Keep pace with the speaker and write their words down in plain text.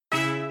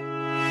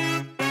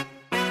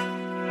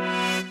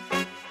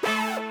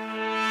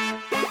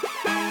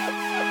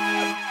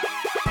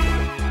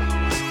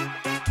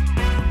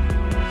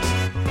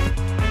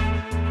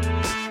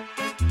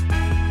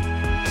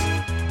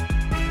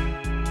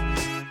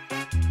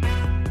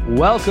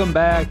Welcome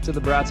back to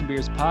the Brats and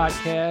Beers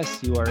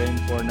podcast. You are in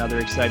for another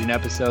exciting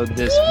episode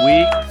this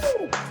week.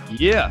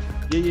 Yeah.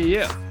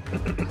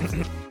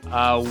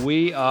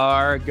 We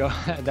are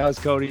that was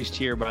Cody's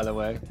cheer, by the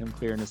way, him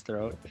clearing his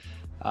throat.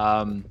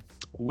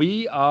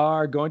 We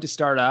are going to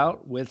start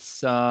out with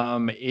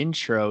some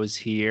intros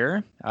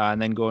here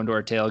and then go into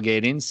our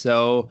tailgating.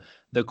 So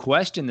the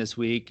question this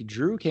week,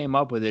 Drew came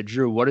up with it.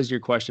 Drew, what is your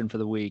question for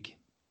the week?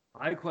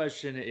 My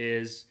question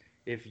is,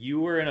 if you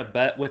were in a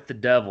bet with the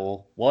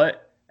devil,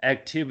 what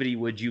activity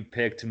would you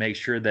pick to make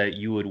sure that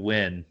you would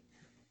win?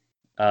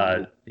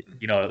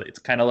 It's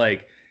kind of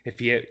like if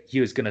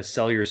he was going to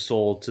sell your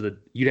soul to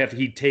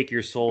he'd take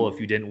your soul if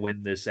you didn't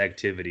win this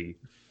activity.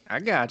 I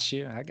got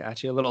you.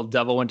 A little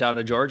devil went down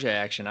to Georgia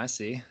action. I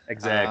see.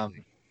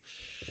 Exactly.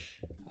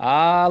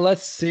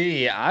 Let's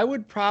see. I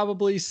would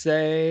probably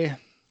say,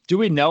 do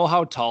we know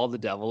how tall the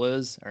devil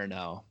is or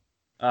no?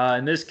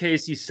 In this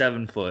case, he's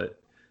 7 foot.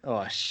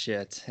 Oh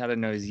shit! I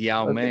didn't know he's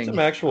Yao Ming. Some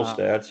actual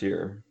stats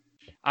here.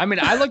 I mean,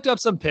 I looked up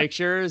some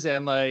pictures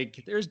and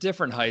like there's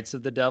different heights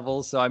of the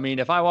devil. So I mean,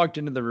 if I walked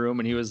into the room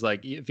and he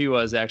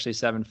was actually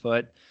 7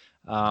 foot,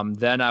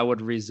 then I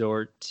would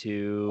resort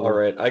to. All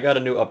right, I got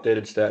a new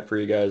updated stat for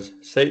you guys.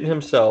 Satan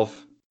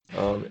himself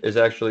is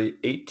actually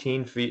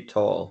 18 feet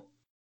tall,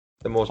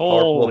 the most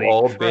powerful of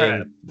all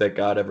being that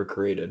God ever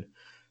created.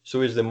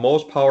 So he's the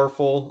most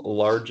powerful,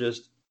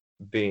 largest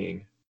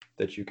being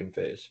that you can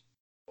face.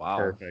 Wow.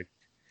 Perfect.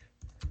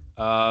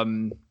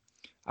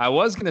 I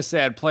was going to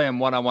say I'd play him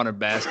one-on-one in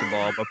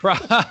basketball, but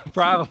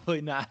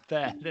probably not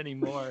that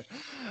anymore.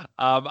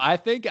 I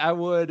think I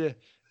would,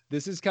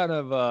 this is kind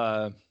of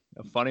a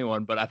funny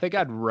one, but I think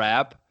I'd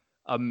rap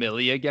a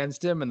Millie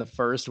against him, and the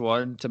first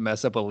one to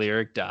mess up a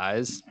lyric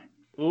dies.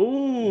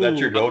 Ooh.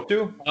 That's your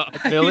go-to?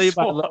 Millie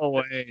by Lil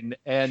Wayne.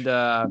 And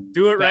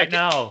do it right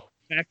now.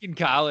 Back in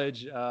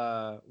college,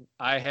 I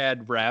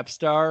had Rap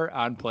Star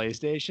on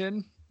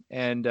PlayStation,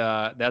 and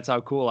that's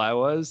how cool I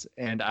was.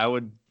 And I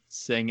would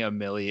sing a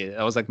Millie.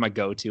 That was like my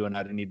go-to, and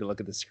I didn't need to look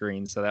at the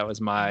screen. So that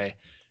was my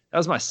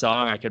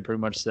song I could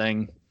pretty much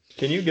sing.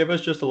 Can you give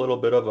us just a little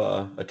bit of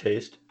a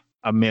taste?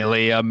 A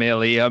Millie. Damn,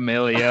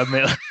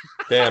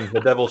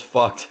 the devil's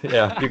fucked.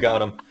 Yeah, you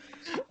got him.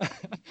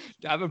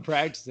 I've been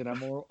practicing.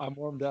 I'm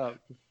warmed up.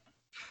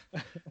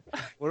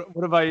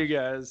 What about you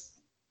guys?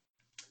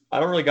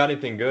 I don't really got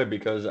anything good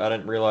because I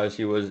didn't realize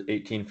he was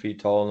 18 feet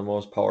tall and the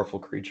most powerful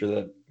creature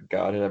that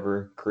God had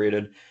ever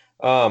created.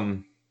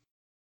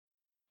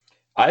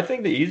 I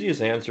think the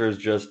easiest answer is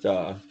just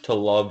to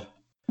love.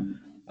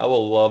 I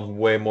will love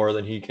way more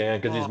than he can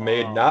because he's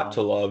made not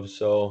to love.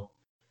 So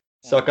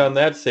suck on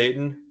that,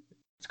 Satan.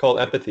 It's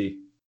called empathy.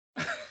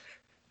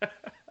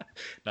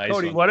 Nice.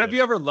 Cody, what have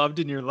you ever loved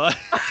in your life?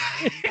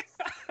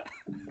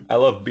 I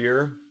love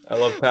beer. I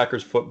love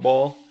Packers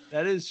football.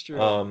 That is true.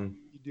 You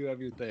do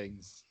have your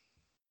things.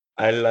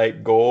 I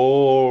like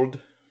gold.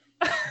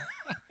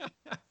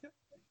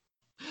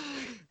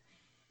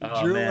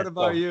 Drew, what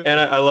about you? And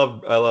I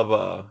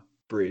love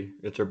Bree.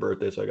 It's her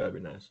birthday, so I gotta be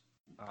nice.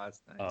 Oh,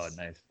 that's nice. Oh,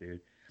 nice, dude.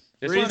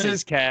 Bree's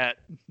his cat.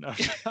 No,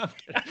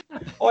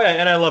 oh yeah,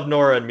 and I love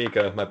Nora and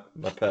Mika,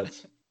 my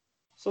pets.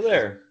 So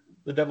there,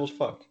 the devil's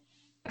fucked.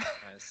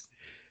 Nice.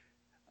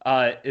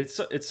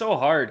 It's so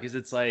hard because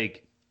it's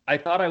like I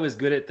thought I was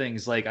good at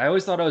things. Like I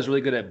always thought I was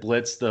really good at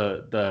Blitz,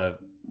 the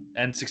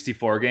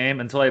N64 game,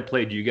 until I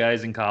played you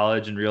guys in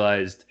college and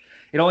realized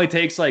it only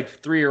takes like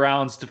 3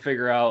 rounds to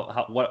figure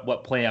out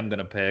what play I'm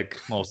gonna pick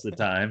most of the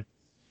time.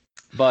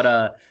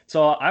 But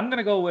so I'm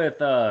gonna go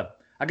with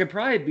I could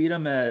probably beat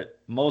him at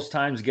most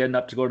times getting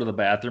up to go to the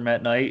bathroom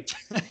at night.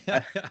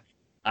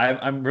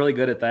 I'm really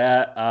good at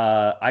that.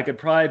 I could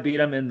probably beat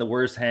him in the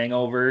worst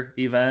hangover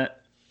event.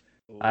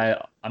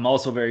 I'm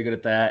also very good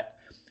at that.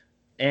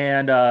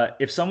 And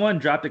if someone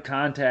dropped a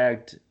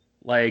contact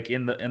like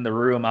in the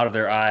room out of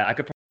their eye, I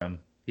could put him.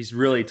 He's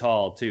really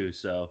tall too,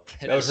 so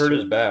that would hurt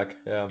his back.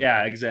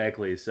 Yeah,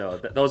 exactly. So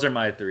those are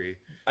my 3.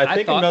 I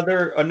think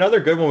another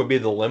good one would be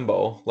the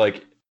limbo.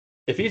 Like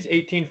if he's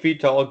 18 feet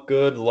tall,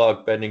 good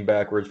luck bending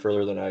backwards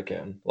further than I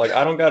can. Like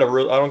I don't got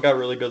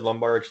really good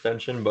lumbar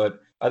extension, but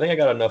I think I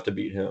got enough to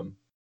beat him.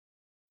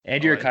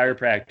 And you're a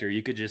chiropractor.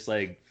 You could just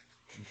like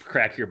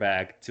crack your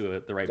back to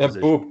the right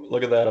position. Boop.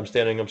 Look at that. I'm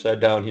standing upside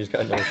down. He's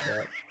got no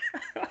shot.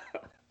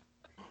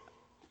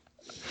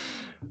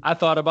 I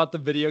thought about the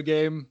video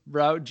game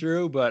route,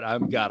 Drew, but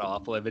I'm god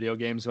awful at video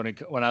games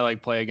when I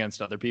like play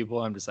against other people.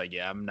 I'm just like,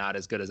 yeah, I'm not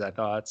as good as I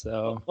thought.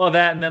 So well,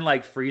 that and then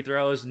like free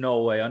throws,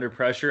 no way. Under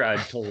pressure, I'd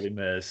totally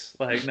miss.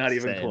 Like not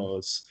even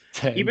close.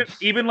 Same.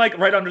 Even like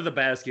right under the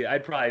basket,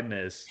 I'd probably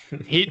miss.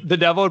 The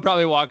devil would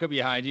probably walk up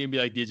behind you and be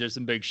like, "These are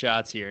some big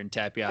shots here," and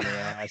tap you on the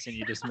ass, and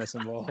you just miss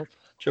them both.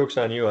 Joke's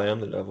on you. I am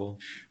the devil.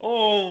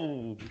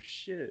 Oh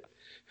shit!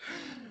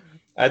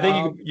 I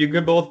think you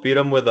could both beat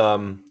him with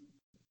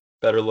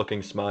better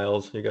looking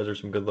smiles. You guys are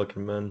some good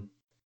looking men.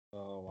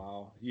 Oh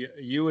wow.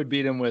 You would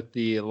beat him with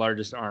the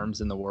largest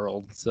arms in the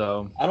world.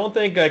 So I don't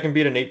think I can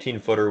beat an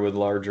 18-footer with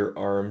larger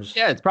arms.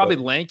 Yeah, it's probably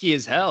lanky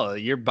as hell.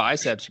 Your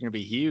biceps are gonna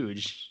be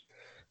huge.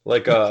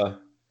 Like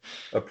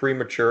A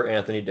premature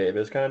Anthony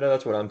Davis, kind of.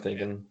 That's what I'm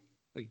thinking.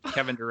 Like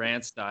Kevin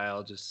Durant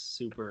style, just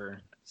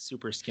super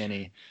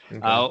skinny. Okay.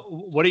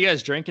 What are you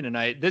guys drinking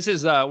tonight? This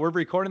is we're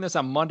recording this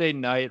on Monday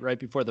night, right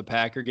before the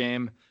Packer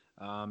game.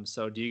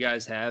 So do you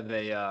guys have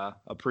a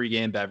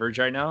pregame beverage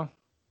right now?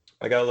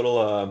 I got a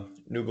little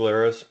New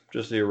Glarus,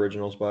 just the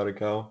original Spotted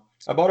Cow.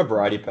 I bought a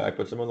variety pack,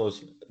 but some of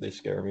those, they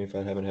scare me if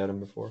I haven't had them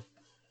before.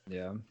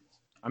 Yeah.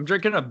 I'm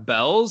drinking a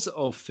Bell's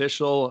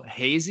Official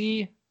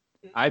Hazy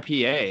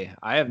IPA.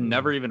 I have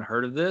never even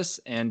heard of this,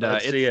 and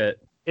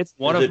it's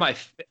one of my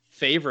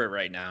favorite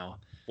right now.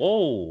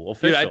 Whoa,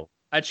 official. Dude,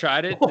 I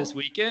tried it this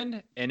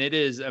weekend, and it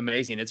is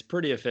amazing. It's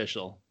pretty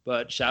official.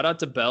 But shout out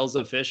to Bell's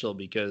Official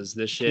because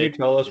this shit. Can you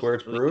tell us where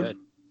it's brewed? Good.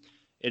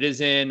 It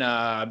is in,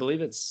 I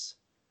believe it's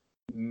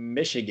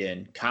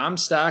Michigan,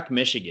 Comstock,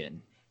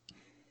 Michigan.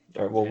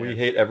 All right, well, we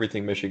hate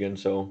everything Michigan,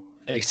 so.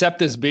 Except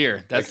this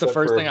beer. That's the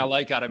first thing I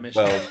like out of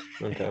Michigan.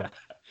 Well, okay.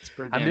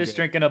 I'm just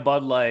drinking a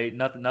Bud Light.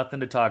 Nothing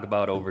to talk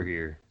about over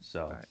here.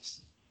 So,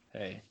 nice.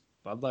 Hey,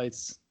 Bud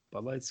Light's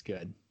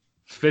good.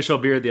 Official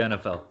beer of the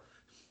NFL.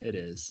 It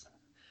is.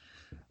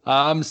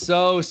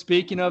 So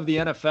speaking of the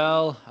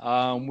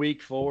NFL,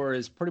 week 4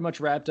 is pretty much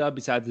wrapped up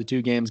besides the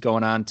 2 games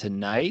going on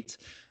tonight.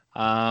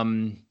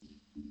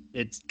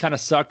 It's kind of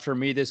sucked for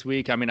me this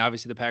week. I mean,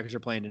 obviously the Packers are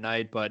playing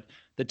tonight, but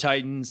the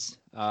Titans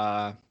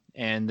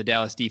and the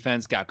Dallas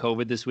defense got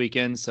COVID this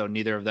weekend, so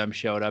neither of them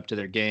showed up to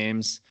their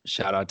games.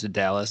 Shout out to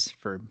Dallas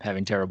for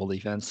having terrible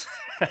defense.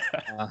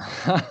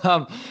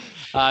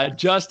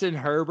 Justin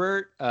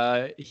Herbert,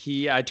 I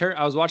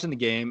was watching the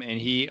game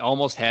and he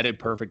almost had a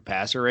perfect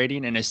passer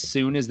rating. And as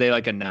soon as they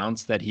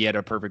announced that he had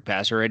a perfect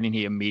passer rating,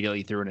 he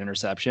immediately threw an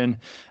interception.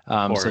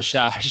 So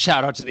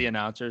shout out to the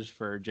announcers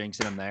for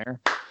jinxing him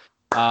there.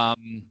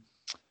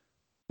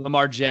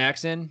 Lamar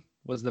Jackson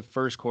was the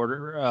first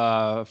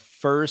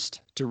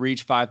to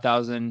reach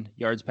 5,000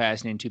 yards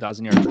passing and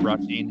 2,000 yards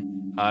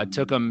rushing.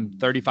 Took him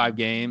 35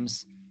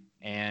 games,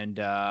 and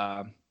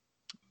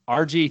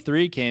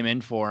RG3 came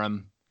in for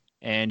him,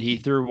 and he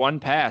threw one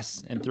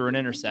pass and threw an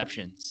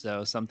interception.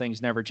 So some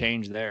things never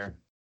change there.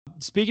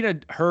 Speaking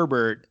of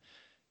Herbert,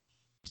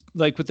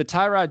 with the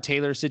Tyrod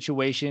Taylor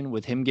situation,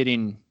 with him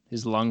getting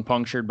his lung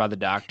punctured by the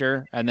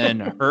doctor, and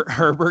then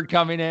Herbert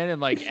coming in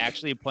and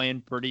actually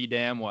playing pretty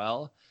damn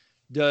well,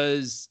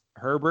 does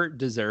Herbert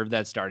deserve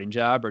that starting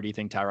job, or do you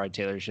think Tyrod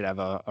Taylor should have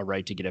a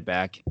right to get it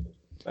back?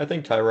 I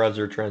think Tyrod's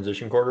their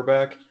transition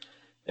quarterback,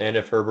 and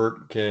if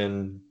Herbert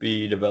can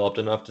be developed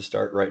enough to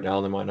start right now,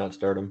 they might not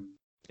start him.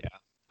 Yeah.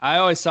 I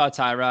always saw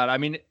Tyrod. I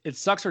mean, it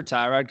sucks for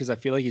Tyrod because I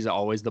feel like he's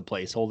always the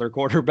placeholder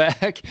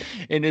quarterback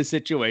in his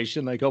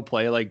situation. He'll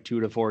play 2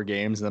 to 4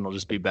 games and then he'll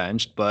just be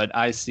benched. But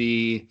I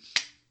see,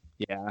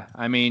 yeah,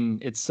 I mean,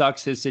 it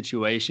sucks his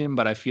situation,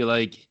 but I feel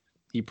like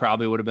he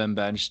probably would have been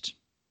benched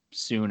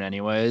soon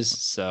anyways.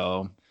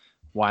 So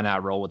why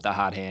not roll with the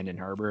hot hand in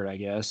Herbert, I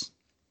guess?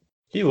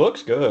 He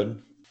looks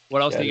good.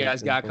 What else do you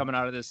guys got coming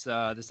out of this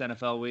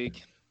NFL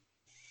week?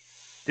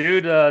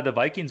 Dude, the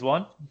Vikings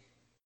won.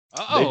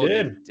 Oh,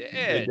 they did.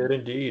 They did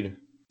indeed.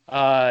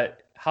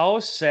 How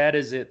sad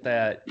is it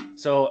that,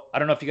 so I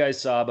don't know if you guys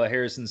saw, but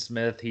Harrison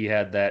Smith, he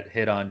had that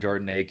hit on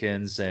Jordan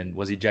Akins and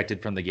was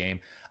ejected from the game.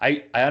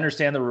 I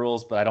understand the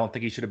rules, but I don't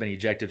think he should have been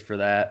ejected for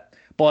that.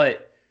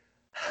 But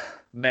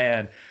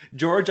man,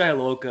 George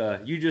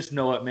Iloka, you just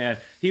know it, man.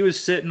 He was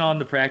sitting on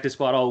the practice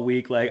spot all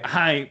week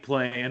I ain't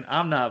playing.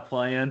 I'm not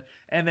playing.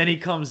 And then he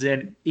comes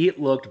in. It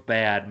looked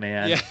bad,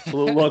 man. Yeah. It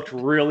looked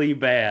really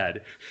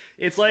bad.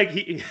 It's like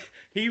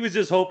he was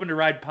just hoping to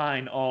ride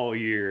pine all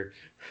year.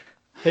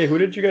 Hey, who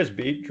did you guys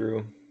beat,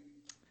 Drew?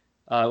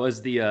 It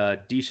was the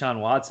Deshaun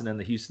Watson and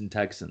the Houston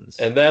Texans.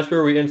 And that's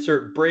where we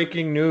insert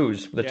breaking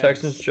news. The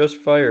Texans just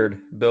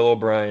fired Bill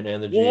O'Brien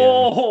and the GM.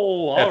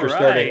 Whoa, after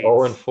starting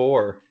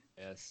 0-4.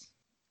 Yes.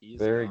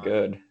 Very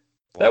good.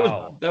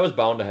 Wow. That was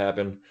bound to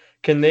happen.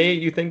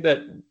 You think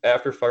that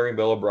after firing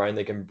Bill O'Brien,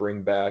 they can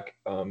bring back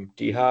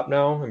D-Hop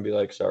now and be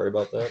like, sorry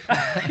about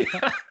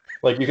that?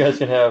 You guys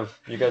can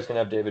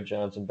have David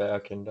Johnson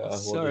back, and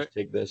we'll just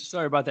take this.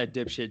 Sorry about that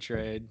dipshit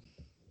trade.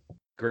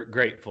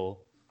 Grateful.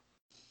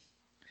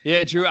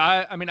 Yeah, Drew.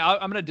 I mean, I'm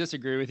going to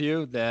disagree with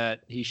you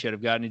that he should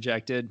have gotten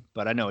ejected,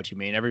 but I know what you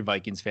mean. Every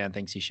Vikings fan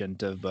thinks he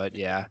shouldn't have, but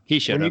yeah, he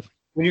should have.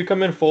 When you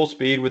come in full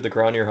speed with the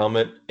crown of your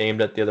helmet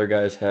aimed at the other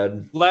guy's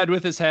head, led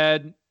with his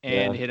head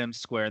and hit him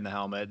square in the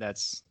helmet.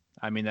 That's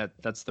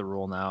the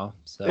rule now.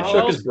 So it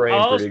shook his brain pretty good.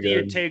 How else do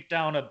you take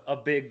down a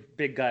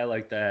big guy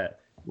like that?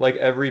 Like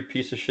every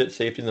piece of shit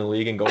safety in the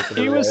league and go for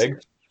the leg.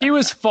 He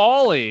was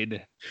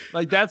falling.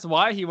 That's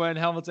why he went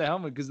helmet to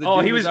helmet, because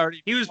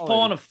he was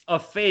pulling a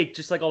fake,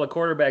 just like all the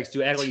quarterbacks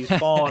do. Act like he's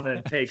falling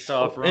and takes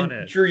off running.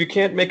 And Drew, you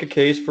can't make a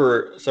case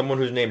for someone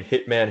who's named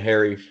Hitman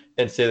Harry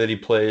and say that he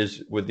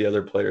plays with the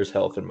other player's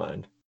health in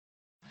mind.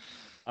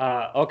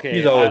 Okay.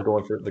 He's always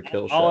going for the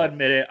kill shot. I'll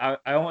admit it. I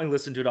only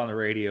listened to it on the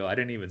radio. I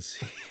didn't even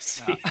see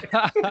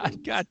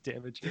it. God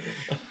damn it.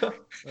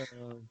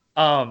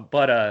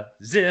 But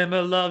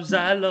Zimmer loves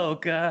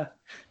Iloka.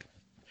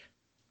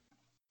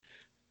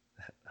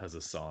 That was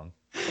a song.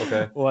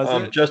 Okay. Was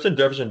it? Justin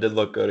Jefferson did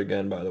look good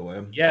again, by the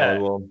way. Yeah.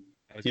 Well,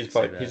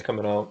 he's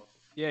coming out.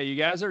 Yeah, you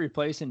guys are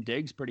replacing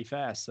Diggs pretty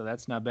fast, so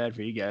that's not bad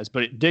for you guys.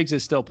 But Diggs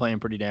is still playing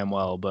pretty damn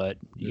well. But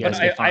you guys,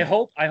 I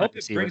hope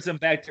it brings him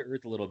back to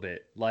earth a little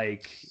bit.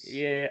 Like,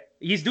 yeah,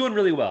 he's doing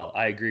really well.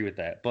 I agree with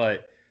that.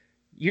 But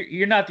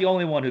you're not the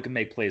only one who can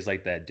make plays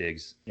like that,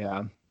 Diggs.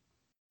 Yeah,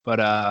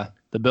 but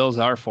the Bills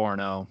are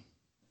 4-0,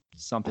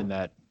 something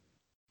that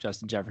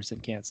Justin Jefferson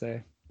can't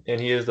say.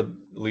 And he is the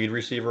lead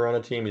receiver on a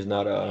team. He's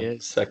not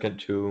second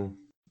to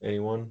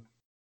anyone.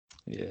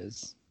 He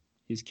is.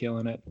 He's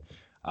killing it.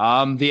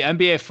 The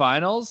NBA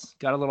Finals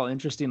got a little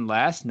interesting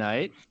last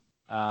night.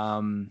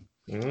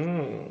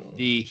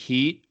 The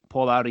Heat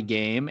pulled out a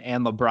game,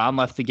 and LeBron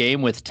left the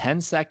game with 10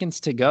 seconds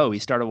to go. He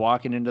started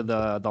walking into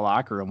the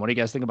locker room. What do you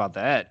guys think about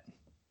that?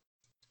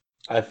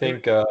 I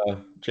think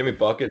Jimmy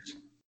Buckets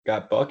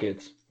got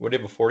buckets. Would he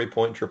have a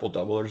 40-point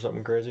triple-double or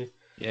something crazy?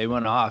 Yeah, he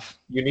went off.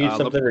 You need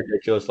something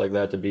ridiculous like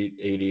that to beat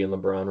AD and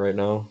LeBron right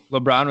now.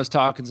 LeBron was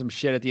talking some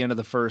shit at the end of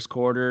the first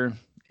quarter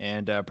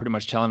and pretty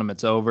much telling him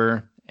it's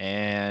over.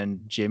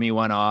 And Jimmy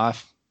went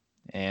off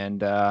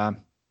and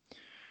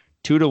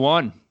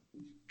 2-1,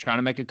 trying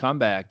to make a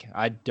comeback.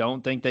 I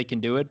don't think they can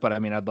do it, but I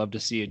mean, I'd love to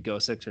see it go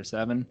 6 or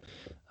 7.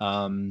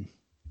 Do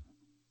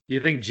you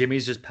think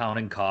Jimmy's just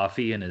pounding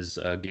coffee in his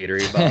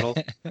Gatorade bottle?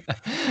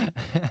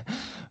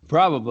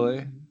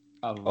 Probably.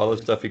 All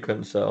the stuff he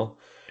couldn't sell.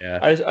 Yeah.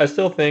 I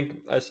still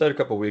think, I said a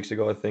couple weeks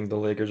ago, I think the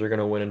Lakers are going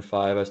to win in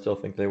 5. I still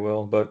think they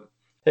will. But,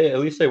 hey, at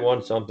least they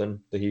won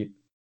something, the Heat.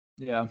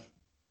 Yeah.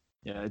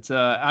 Yeah, it's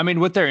I mean,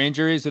 with their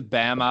injuries, with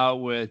Bam out,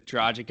 with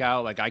Dragic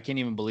out, like I can't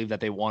even believe that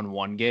they won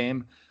one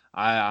game.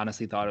 I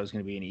honestly thought it was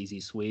going to be an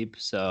easy sweep.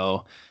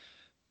 So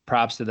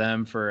props to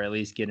them for at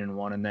least getting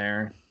one in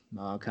there.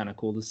 Kind of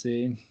cool to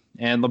see.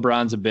 And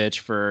LeBron's a bitch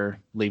for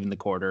leaving the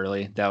court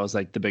early. That was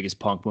like the biggest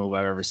punk move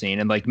I've ever seen.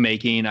 And like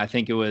making, I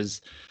think it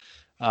was,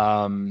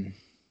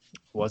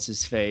 what's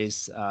his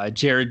face?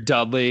 Jared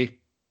Dudley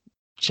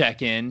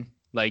check in,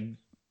 like,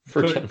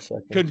 for 10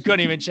 seconds. Couldn't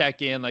even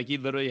check in. Like he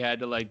literally had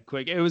to like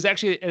quick. It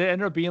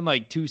ended up being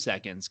like 2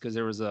 seconds because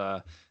there was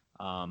a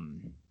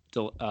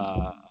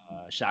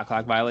shot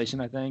clock violation,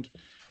 I think.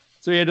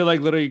 So he had to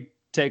like literally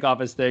take off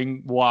his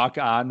thing, walk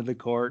onto the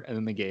court, and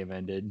then the game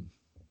ended.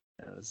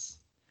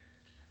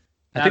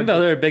 I think the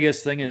other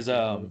biggest thing is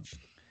I don't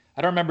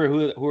remember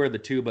who are the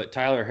two, but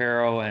Tyler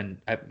Herro and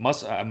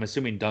I'm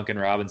assuming Duncan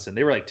Robinson.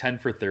 They were like 10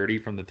 for 30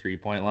 from the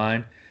 3-point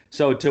line.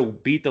 So to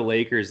beat the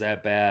Lakers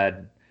that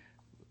bad,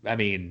 I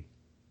mean,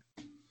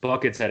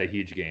 Buckets had a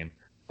huge game.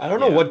 I don't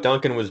know what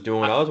Duncan was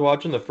doing. I was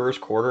watching the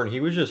first quarter, and he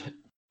was just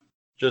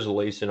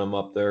lacing them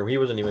up there. He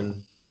wasn't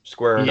even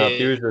squaring up.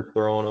 He was just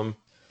throwing them.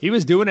 He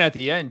was doing it at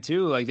the end,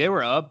 too. Like, they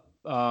were up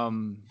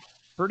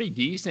pretty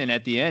decent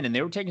at the end, and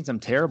they were taking some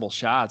terrible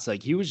shots.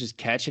 Like, he was just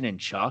catching and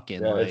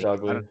chucking. Yeah, like, it's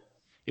ugly.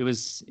 It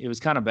was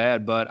kind of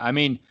bad. But, I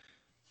mean,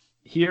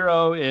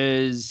 Hero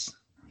he's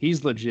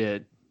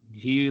legit.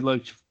 He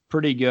looked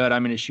pretty good. I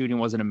mean, his shooting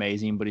wasn't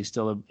amazing, but he's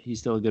still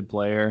a good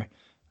player.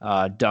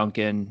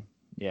 Duncan,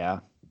 yeah,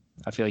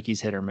 I feel like he's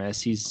hit or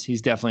miss.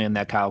 He's definitely in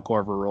that Kyle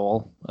Korver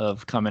role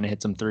of come in and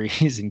hit some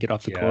threes and get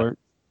off the court.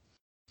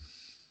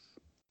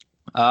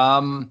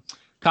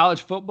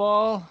 College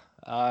football,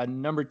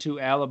 number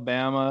 2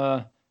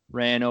 Alabama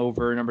ran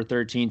over number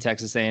 13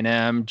 Texas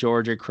A&M.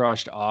 Georgia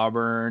crushed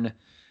Auburn.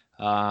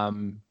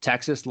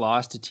 Texas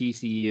lost to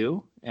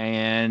TCU,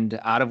 and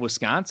out of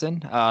Wisconsin,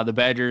 the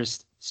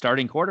Badgers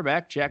starting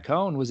quarterback, Jack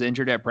Cohn, was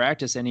injured at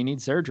practice and he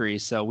needs surgery.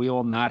 So we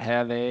will not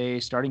have a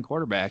starting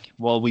quarterback.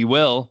 Well, we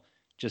will,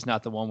 just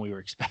not the one we were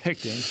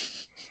expecting.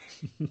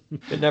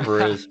 It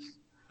never is.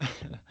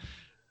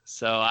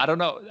 So I don't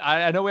know.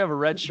 I know we have a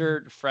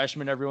redshirt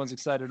freshman everyone's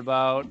excited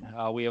about.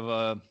 We have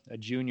a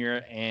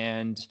junior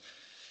and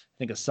I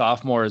think a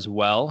sophomore as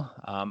well.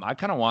 I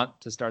kind of want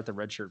to start the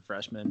redshirt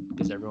freshman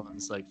because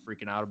everyone's like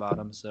freaking out about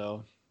him.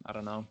 So I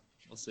don't know.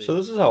 We'll see. So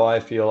this is how I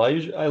feel.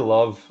 I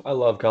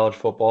love college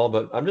football,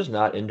 but I'm just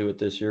not into it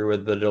this year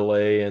with the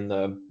delay and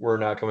the we're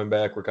not coming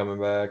back, we're coming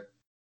back.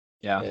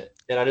 Yeah.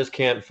 And I just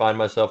can't find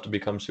myself to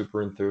become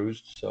super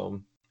enthused.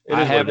 So it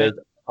is what it is.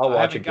 I'll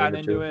watch a game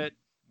or two. It.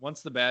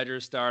 Once the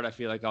Badgers start, I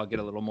feel like I'll get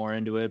a little more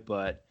into it.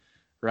 But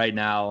right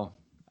now,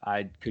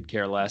 I could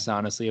care less,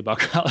 honestly, about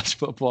college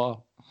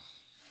football.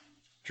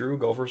 Drew,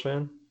 Gophers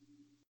fan?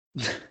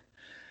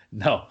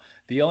 No.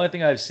 The only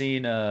thing I've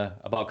seen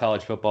about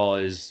college football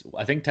is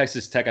I think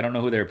Texas Tech, I don't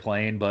know who they're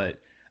playing,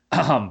 but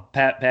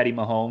Patty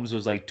Mahomes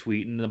was like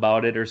tweeting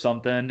about it or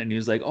something. And he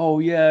was like, oh,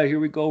 yeah, here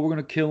we go. We're going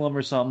to kill them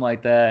or something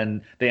like that.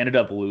 And they ended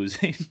up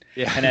losing.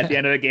 Yeah. And at the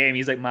end of the game,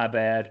 he's like, my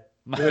bad.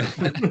 My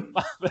bad.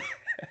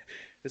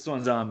 This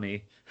one's on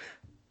me.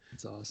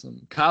 That's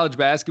awesome. College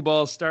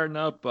basketball is starting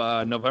up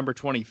November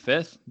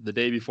 25th, the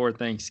day before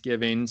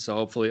Thanksgiving. So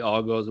hopefully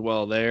all goes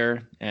well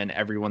there and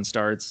everyone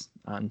starts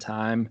on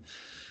time.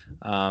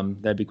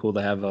 That'd be cool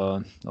to have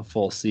a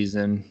full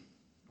season.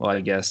 Well, I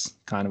guess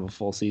kind of a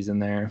full season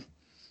there.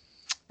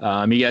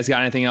 You guys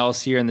got anything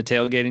else here in the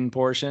tailgating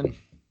portion?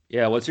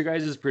 Yeah, what's your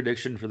guys'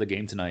 prediction for the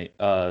game tonight?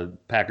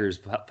 Packers,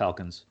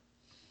 Falcons.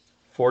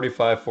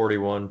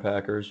 45-41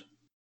 Packers.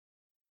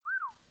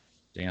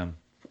 Damn.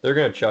 They're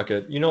going to chuck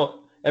it.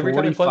 Every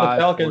time they play the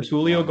Falcons, 41.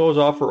 Julio goes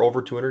off for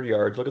over 200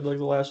 yards. Look at the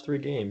last 3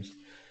 games.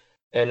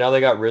 And now they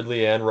got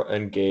Ridley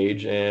and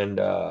Gage and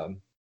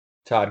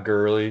Todd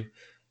Gurley.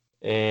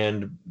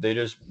 And they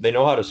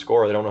know how to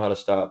score. They don't know how to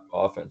stop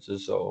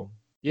offenses. So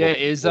yeah,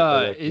 is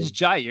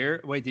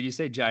Jair? Wait, did you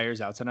say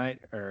Jair's out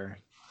tonight? Or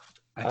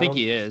I think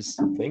he is.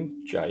 I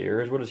think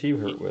Jair is. What is he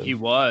hurt with? He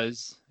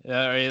was. Or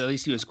at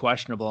least he was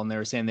questionable, and they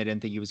were saying they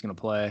didn't think he was going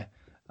to play.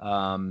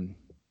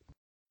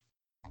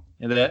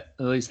 And at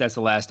least that's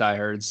the last I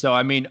heard. So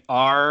I mean,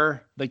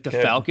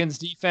 Falcons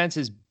defense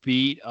is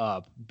beat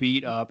up,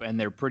 and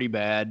they're pretty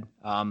bad.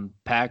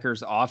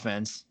 Packers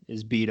offense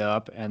is beat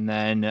up, and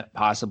then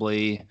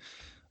possibly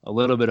a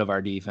little bit of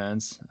our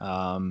defense.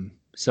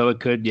 So it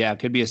could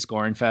be a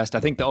scoring fest. I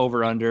think the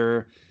over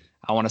under,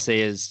 I want to say,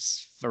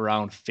 is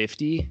around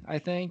 50. I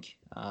think.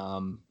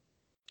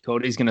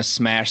 Cody's gonna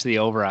smash the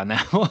over on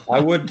that one. I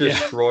would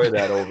destroy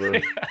that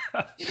over.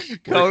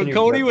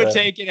 Cody would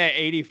take it at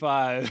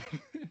 85.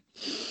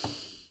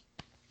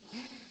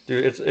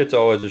 Dude, it's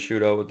always a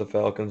shootout with the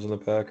Falcons and the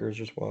Packers.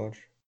 Just watch.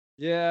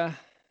 Yeah,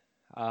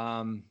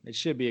 it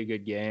should be a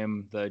good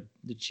game. The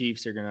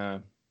Chiefs are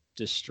gonna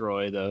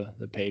destroy the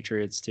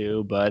Patriots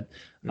too, but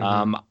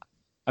I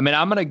mean,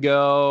 I'm gonna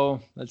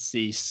go. Let's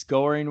see,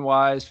 scoring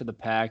wise for the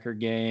Packer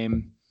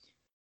game,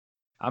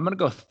 I'm gonna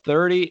go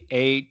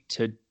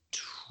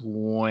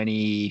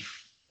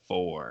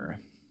 38-24.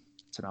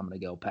 That's what I'm gonna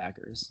go,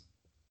 Packers.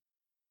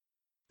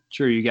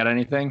 Sure, you got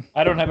anything?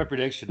 I don't have a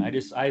prediction. I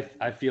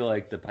feel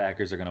like the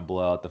Packers are going to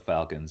blow out the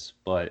Falcons,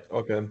 but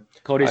okay.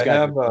 Cody's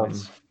got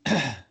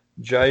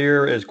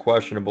Jair is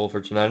questionable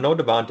for tonight. I know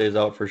Devontae's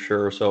out for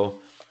sure, so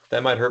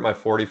that might hurt my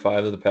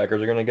 45 that the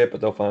Packers are going to get, but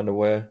they'll find a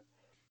way.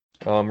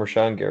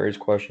 Rashawn Gary's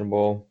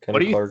questionable. Kenny Clark. What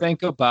do you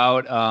think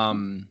about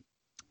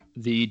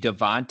the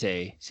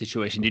Devontae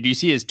situation? Did you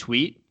see his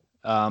tweet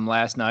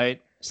last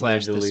night / this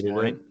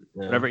morning?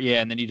 Yeah. Whatever.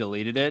 Yeah, and then he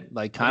deleted it.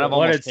 Like kind of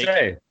what almost. What did it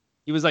say?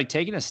 He was like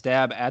taking a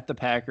stab at the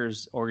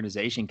Packers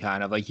organization,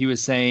 kind of like he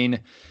was saying,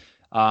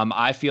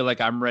 I feel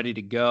like I'm ready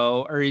to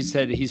go. Or he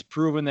said he's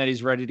proven that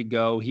he's ready to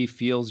go. He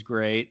feels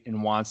great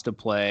and wants to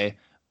play,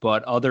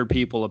 but other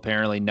people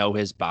apparently know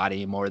his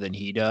body more than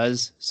he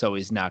does. So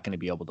he's not going to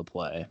be able to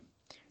play.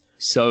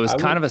 So it was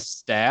kind of a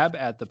stab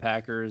at the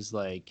Packers,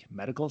 like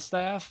medical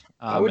staff.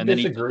 I would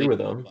disagree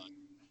with him.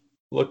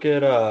 Look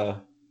at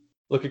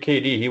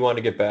KD. He wanted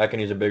to get back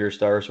and he's a bigger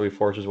star. So he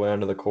forced his way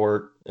onto the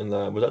court. And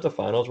was that the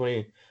finals when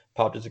he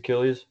popped his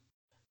Achilles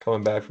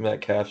coming back from that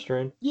calf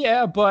strain?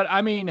 Yeah, but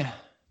I mean,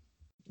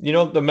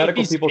 the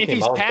medical people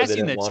came out. If he's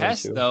passing the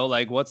test, though,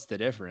 like, what's the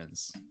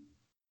difference?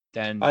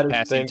 Then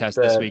passing test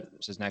this week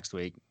versus next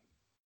week.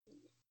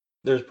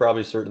 There's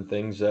probably certain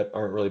things that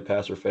aren't really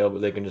pass or fail,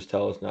 but they can just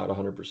tell it's not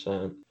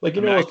 100%. Like,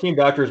 those team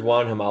doctors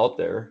want him out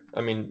there.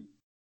 I mean,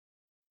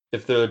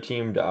 if they're a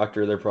team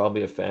doctor, they're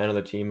probably a fan of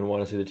the team and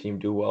want to see the team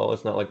do well.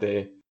 It's not like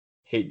they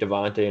hate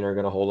Devontae and are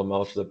going to hold him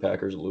out so the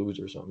Packers lose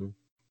or something.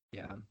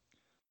 Yeah.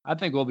 I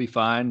think we'll be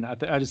fine.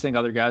 I just think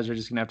other guys are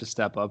just going to have to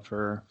step up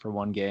for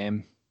one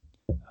game.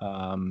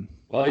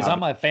 Well, he's on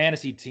my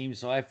fantasy team,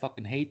 so I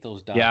fucking hate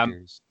those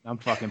doctors. Yeah, I'm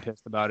fucking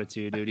pissed about it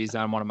too, dude. He's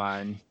on one of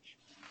mine.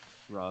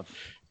 Rough.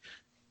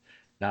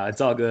 No,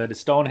 it's all good.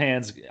 Stone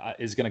Hands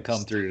is going to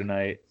come through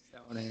tonight.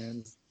 Stone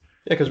Hands.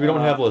 Yeah, because we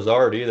don't have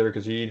Lazard either,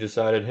 because he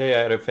decided, hey, I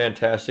had a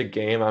fantastic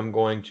game. I'm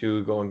going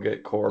to go and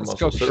get core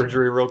muscle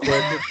surgery real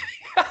quick.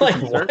 Like,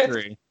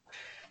 surgery.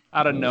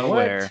 Out of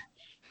nowhere.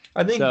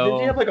 I think, did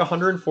he have like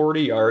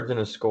 140 yards in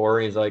a score?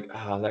 And he's like,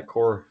 that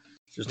core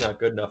is just not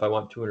good enough. I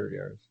want 200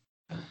 yards.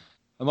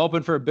 I'm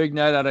open for a big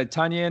night out of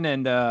Tunyon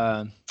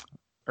and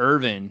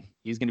Irvin.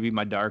 He's going to be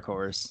my dark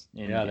horse.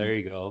 There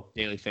you go.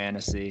 Daily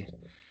fantasy.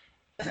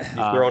 You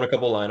throwing a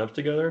couple lineups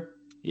together?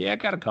 Yeah,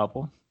 got a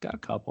couple.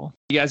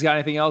 You guys got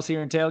anything else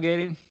here in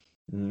tailgating?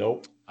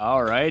 Nope.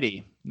 All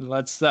righty.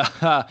 Let's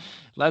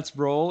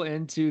roll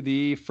into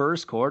the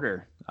first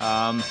quarter.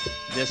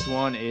 This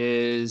one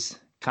is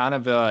kind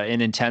of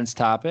an intense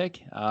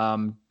topic.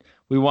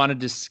 We want to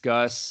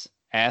discuss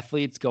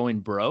athletes going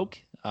broke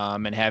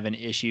and having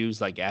issues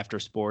like after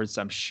sports.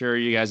 I'm sure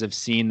you guys have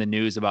seen the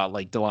news about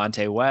like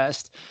Delonte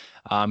West.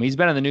 He's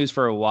been in the news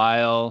for a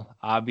while.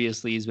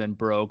 Obviously, he's been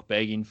broke,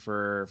 begging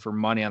for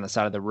money on the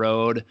side of the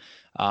road.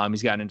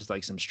 He's gotten into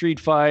like some street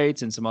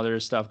fights and some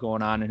other stuff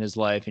going on in his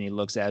life, and he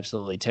looks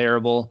absolutely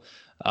terrible.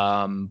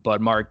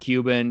 But Mark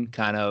Cuban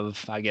kind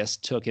of, I guess,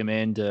 took him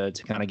in to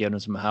kind of give him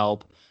some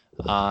help.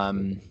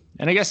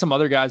 And I guess some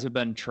other guys have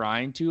been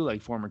trying to,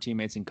 like former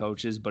teammates and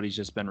coaches, but he's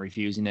just been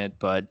refusing it.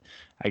 But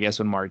I guess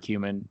when Mark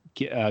Cuban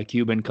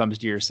comes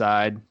to your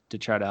side to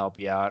try to help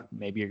you out,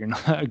 maybe you're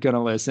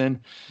gonna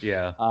listen.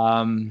 Yeah.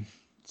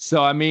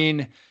 So I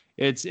mean,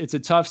 it's a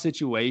tough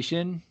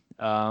situation.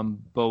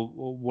 But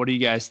what do you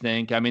guys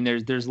think? I mean,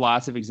 there's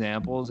lots of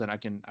examples, and I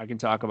can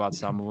talk about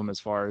some of them as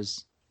far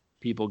as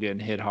people getting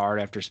hit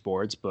hard after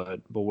sports. But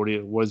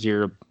what's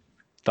your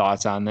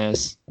thoughts on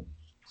this?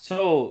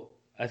 So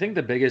I think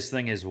the biggest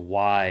thing is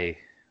why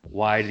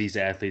why these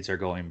athletes are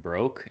going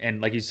broke.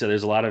 And like you said,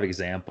 there's a lot of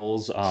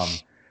examples.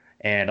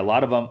 And a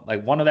lot of them,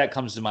 like one of that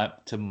comes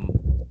to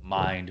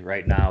mind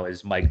right now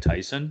is Mike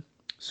Tyson.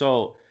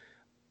 So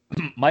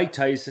Mike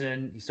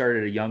Tyson, he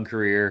started a young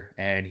career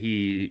and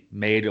he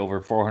made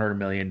over $400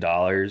 million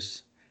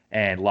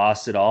and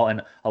lost it all.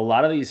 And a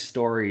lot of these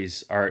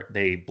stories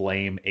they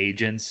blame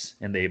agents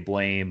and they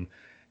blame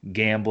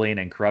gambling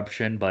and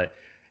corruption. But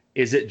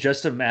is it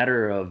just a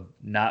matter of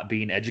not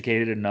being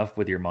educated enough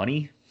with your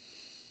money?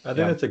 I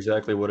think that's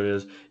exactly what it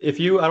is. I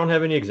don't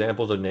have any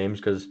examples of names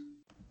because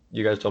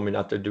you guys told me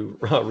not to do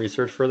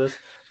research for this.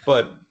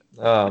 But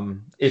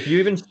if you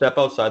even step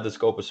outside the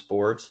scope of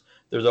sports,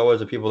 there's always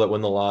the people that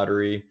win the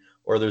lottery,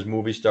 or there's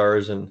movie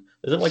stars, and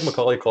isn't like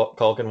Macaulay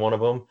Culkin one of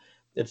them?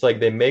 It's like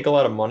they make a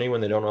lot of money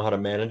when they don't know how to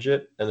manage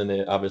it, and then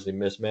they obviously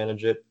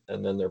mismanage it,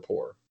 and then they're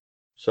poor.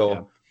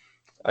 So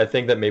I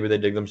think that maybe they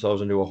dig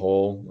themselves into a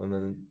hole, and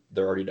then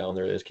they're already down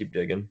there. They just keep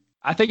digging.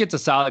 I think it's a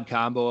solid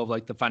combo of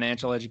like the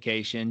financial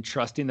education,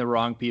 trusting the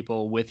wrong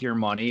people with your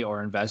money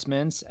or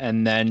investments,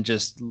 and then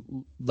just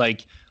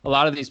like a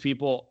lot of these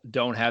people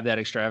don't have that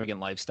extravagant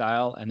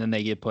lifestyle, and then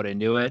they get put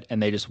into it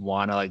and they just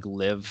want to like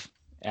live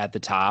at the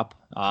top.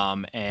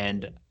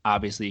 And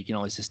obviously you can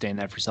only sustain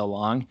that for so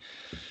long.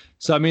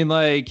 So, I mean,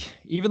 like,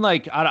 even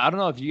like, I don't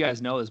know if you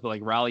guys know this, but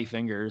like Raleigh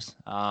Fingers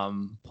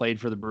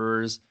played for the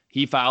Brewers.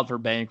 He filed for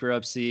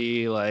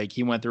bankruptcy. Like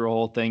he went through a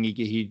whole thing.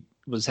 He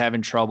was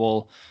having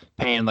trouble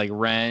paying like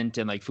rent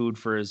and like food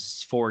for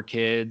his 4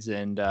 kids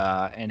and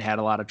had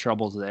a lot of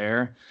troubles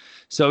there.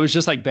 So it was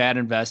just like bad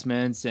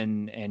investments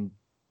and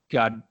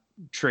got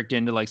tricked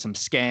into like some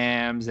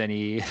scams, and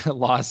he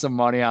lost some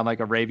money on like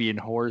Arabian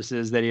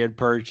horses that he had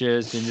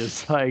purchased, and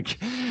just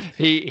like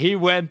he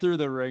went through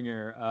the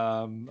ringer.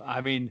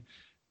 I mean,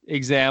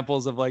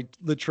 examples of like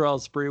Latrell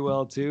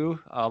Sprewell too.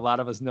 A lot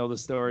of us know the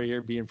story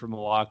here being from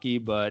Milwaukee,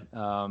 but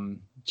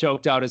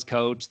choked out his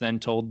coach, then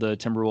told the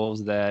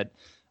Timberwolves that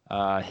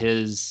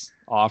his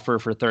offer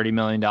for $30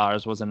 million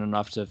wasn't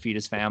enough to feed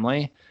his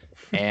family.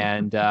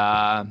 And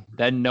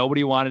then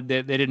nobody wanted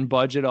it. They didn't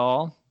budge at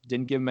all,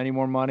 didn't give him any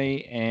more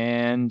money.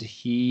 And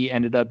he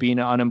ended up being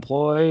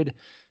unemployed,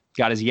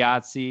 got his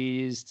yacht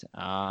seized,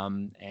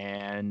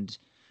 and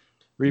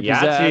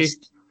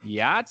repossessed.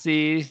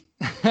 Yahtzee.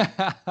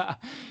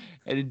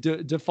 And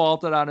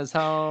defaulted on his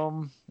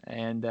home.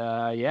 And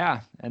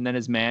and then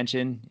his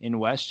mansion in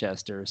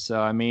Westchester. So,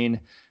 I mean,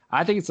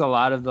 I think it's a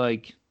lot of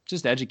like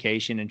just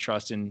education and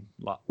trust in,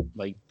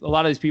 like, a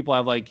lot of these people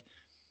have like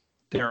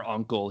their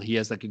uncle. He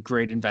has like a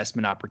great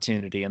investment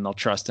opportunity, and they'll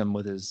trust him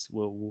with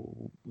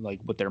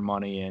with their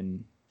money,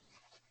 and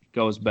it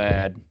goes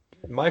bad.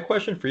 My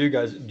question for you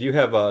guys: do you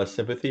have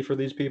sympathy for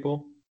these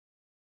people?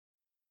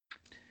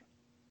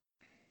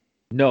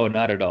 No,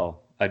 not at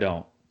all. I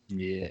don't.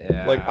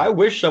 Yeah. Like, I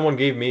wish someone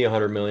gave me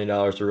 $100 million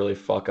to really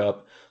fuck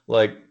up.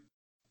 Like,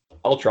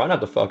 I'll try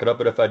not to fuck it up,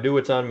 but if I do,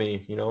 it's on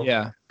me, you know?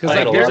 Yeah. Because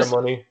I got a lot of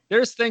money.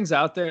 There's things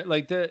out there,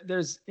 like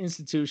there's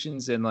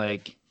institutions and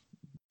like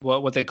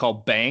what they call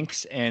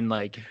banks and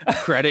like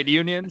credit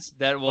unions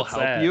that will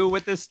help you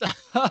with this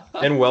stuff.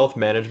 And wealth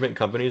management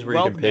companies where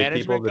you can pay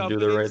people to do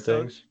the right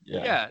things.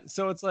 Yeah.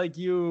 So it's like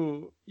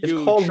it's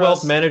called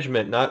wealth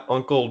management, not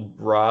Uncle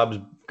Rob's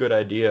good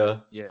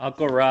idea. Yeah.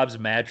 Uncle Rob's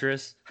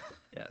mattress.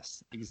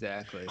 Yes,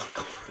 exactly.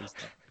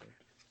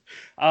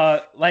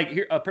 Like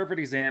here, a perfect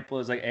example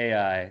is like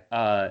AI.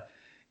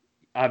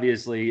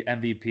 Obviously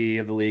MVP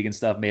of the league and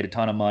stuff, made a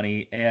ton of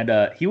money, and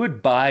he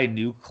would buy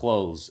new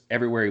clothes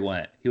everywhere he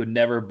went. He would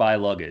never buy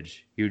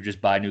luggage. He would just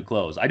buy new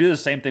clothes. I do the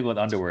same thing with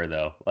underwear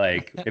though.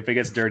 Like if it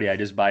gets dirty, I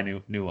just buy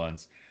new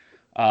ones.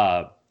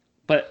 But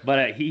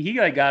he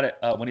like got it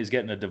when he was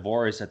getting a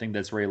divorce. I think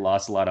that's where he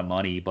lost a lot of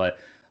money. But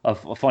a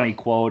funny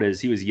quote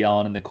is he was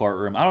yelling in the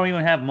courtroom, "I don't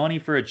even have money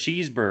for a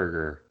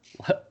cheeseburger."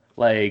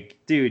 Like,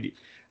 dude,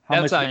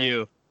 that's on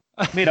you.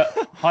 Made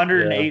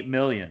 $108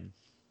 million.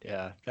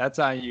 Yeah, that's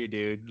on you,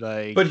 dude.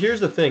 Like, but here's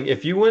the thing: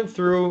 if you went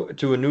through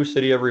to a new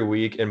city every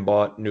week and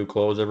bought new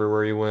clothes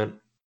everywhere you went,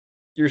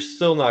 you're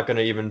still not going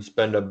to even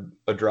spend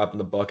a drop in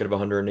the bucket of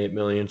 $108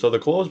 million. So the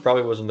clothes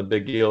probably wasn't the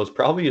big deal. It's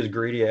probably his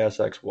greedy ass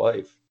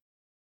ex-wife.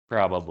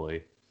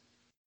 Probably.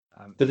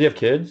 Does he have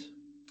kids?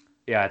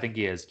 Yeah, I think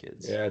he has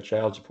kids. Yeah,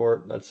 child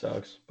support. That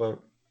sucks.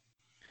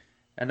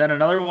 And then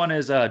another one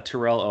is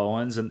Terrell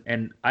Owens,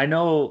 and I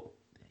know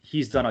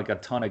he's done like a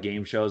ton of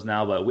game shows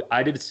now, but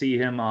I did see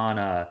him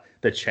on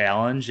The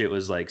Challenge. It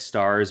was like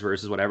stars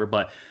versus whatever,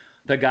 but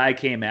the guy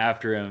came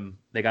after him.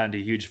 They got into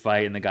a huge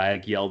fight, and the guy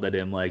like yelled at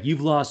him like,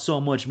 "You've lost so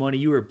much money.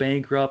 You were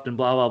bankrupt," and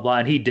blah blah blah.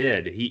 And he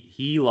did.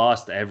 He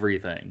lost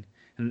everything.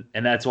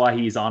 And that's why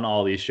he's on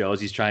all these shows.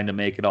 He's trying to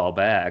make it all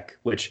back,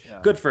 which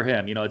good for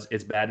him. You know,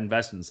 it's bad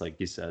investments, like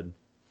you said.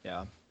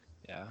 Yeah.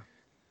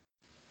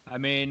 I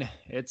mean,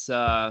 it's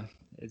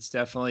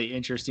definitely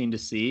interesting to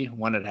see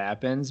when it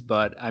happens.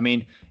 But I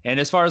mean, and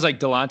as far as like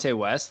Delonte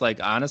West, like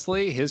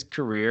honestly, his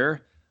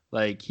career,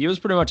 like he was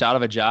pretty much out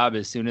of a job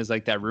as soon as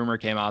like that rumor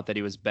came out that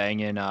he was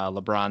banging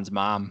LeBron's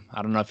mom.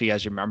 I don't know if you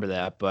guys remember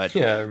that, but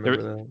yeah, I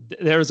remember that.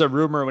 There was a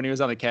rumor when he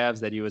was on the Cavs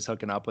that he was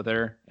hooking up with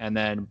her, and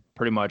then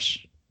pretty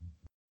much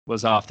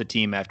was off the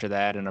team after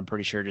that, and I'm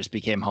pretty sure just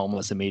became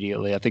homeless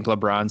immediately. I think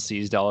LeBron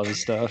seized all of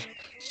his stuff.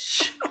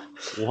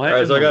 What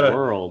in the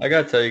world? I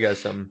gotta tell you guys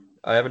something.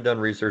 I haven't done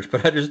research,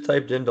 but I just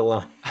typed in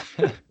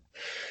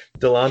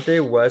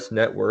Delonte West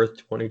net worth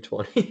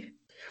 2020. Do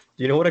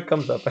you know what it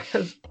comes up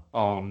as?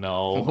 Oh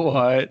no!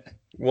 What?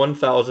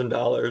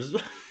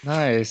 $1,000.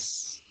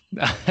 Nice.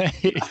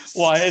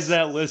 Why is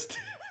that listed?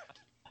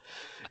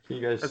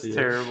 You guys That's see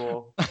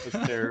terrible. That's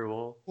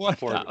terrible.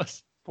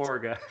 Poor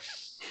guy.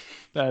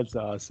 That's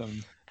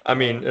awesome. I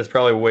mean, it's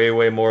probably way,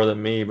 way more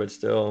than me, but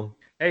still.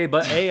 Hey,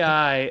 but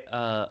AI,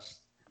 oh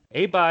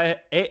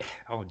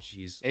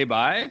jeez.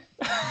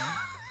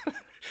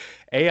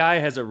 AI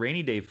has a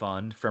rainy day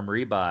fund from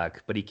Reebok,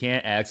 but he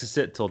can't access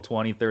it till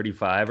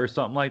 2035 or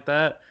something like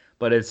that.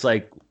 But it's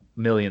like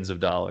millions of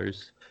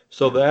dollars.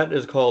 So that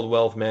is called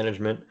wealth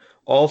management.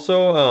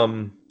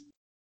 Also,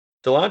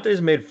 Delonte's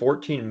made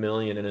 $14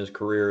 million in his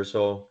career,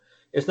 so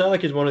it's not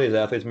like he's one of these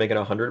athletes making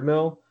 $100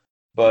 million,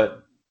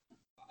 but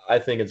I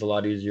think it's a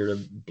lot easier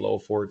to blow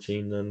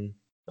 14 than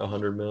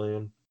 $100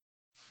 million.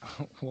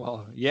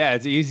 Well, yeah,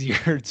 it's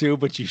easier too,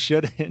 but you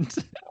shouldn't.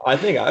 I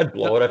think I'd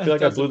blow it. I feel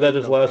like I blew that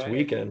this last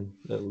weekend,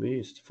 at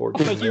least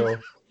 14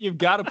 million. You've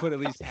got to put at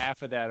least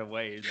half of that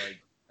away. Like,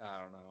 I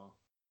don't know.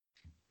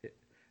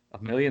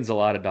 $1 million's a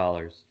lot of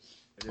dollars.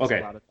 Okay.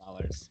 A lot of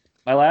dollars.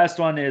 My last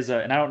one is,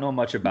 and I don't know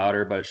much about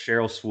her, but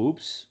Cheryl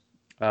Swoops.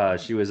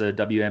 She was a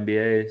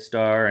WNBA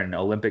star and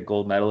Olympic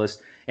gold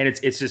medalist. And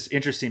it's just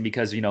interesting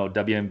because,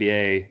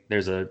 WNBA,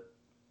 there's a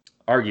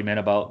argument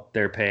about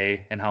their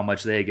pay and how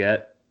much they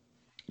get.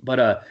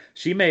 But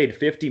she made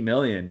 $50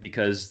 million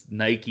because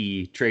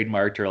Nike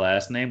trademarked her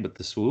last name with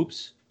the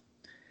Swoops.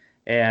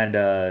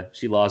 And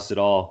she lost it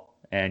all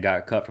and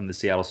got cut from the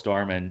Seattle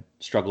Storm and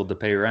struggled to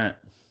pay rent.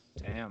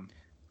 Damn.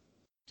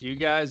 Do you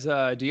guys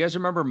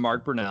remember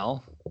Mark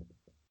Brunell?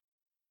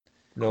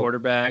 Nope.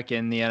 Quarterback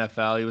in the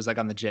NFL. He was like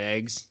on the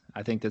Jags.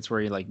 I think that's where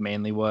he like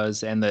mainly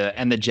was. And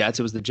the Jets.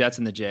 It was the Jets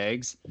and the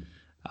Jags.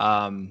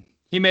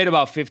 He made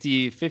about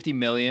 50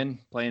 million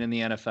playing in the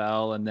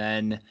NFL. And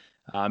then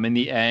in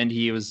the end,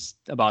 he was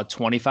about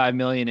 25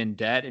 million in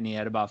debt, and he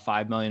had about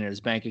 5 million in his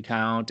bank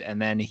account.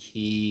 And then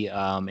he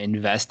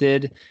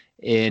invested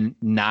in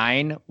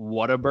 9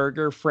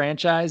 Whataburger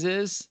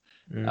franchises,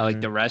 like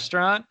the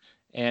restaurant.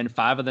 And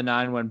 5 of the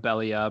 9 went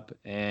belly up,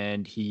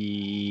 and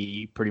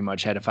he pretty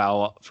much had to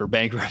file for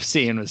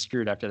bankruptcy and was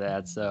screwed after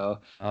that. So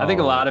I think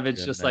a lot of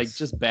it's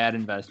just bad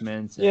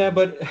investments. Yeah,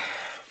 but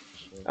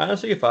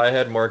honestly, if I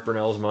had Mark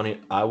Brunell's money,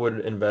 I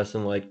would invest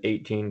in like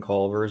 18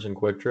 Culvers and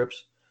Quick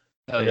Trips.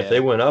 And if they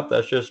went up,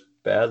 that's just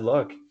bad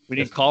luck. We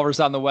need Culvers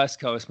on the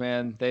West Coast,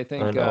 man. They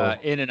think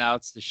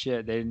In-N-Out's the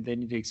shit. They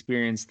need to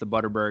experience the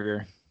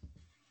Butterburger.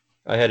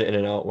 I had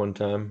In-N-Out one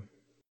time.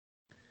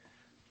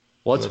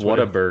 What's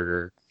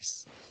Whataburger?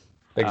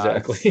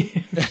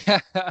 Exactly.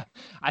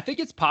 I think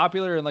it's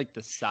popular in like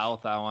the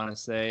South. I want to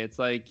say it's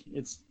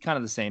kind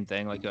of the same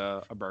thing, like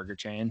a burger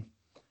chain.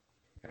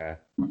 Okay.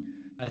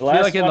 I feel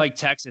like in like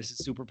Texas,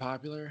 it's super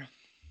popular.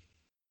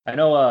 I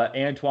know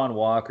Antoine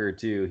Walker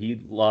too.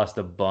 He lost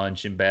a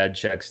bunch in bad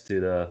checks to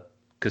the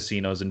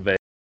casinos in Vegas.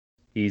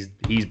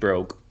 He's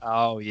broke.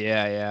 Oh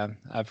yeah.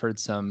 I've heard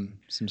some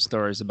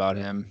stories about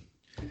him.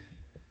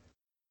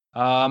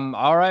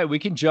 All right, we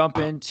can jump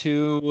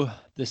into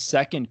the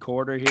second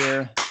quarter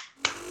here.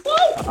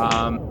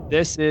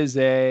 This is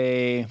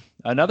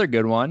another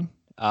good one.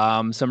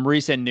 Some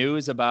recent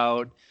news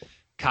about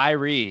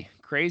Kyrie,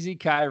 crazy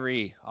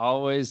Kyrie,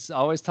 always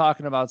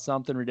talking about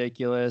something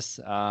ridiculous.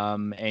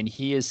 And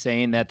he is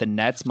saying that the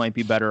Nets might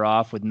be better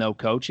off with no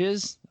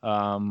coaches,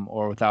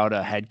 or without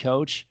a head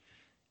coach,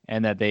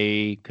 and that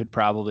they could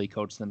probably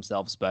coach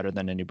themselves better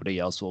than anybody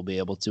else will be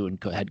able to,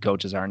 and head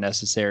coaches aren't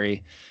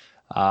necessary.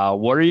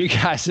 What are you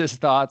guys'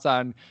 thoughts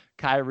on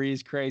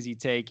Kyrie's crazy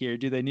take here?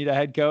 Do they need a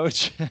head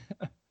coach?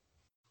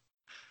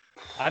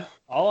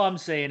 All I'm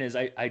saying is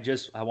I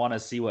want to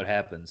see what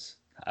happens.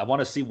 I want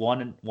to see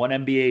one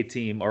NBA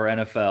team or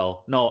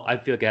NFL. No, I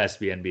feel like it has to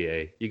be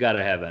NBA. You got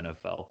to have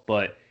NFL,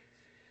 but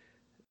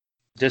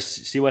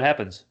just see what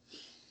happens.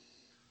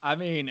 I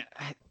mean,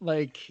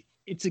 like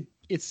it's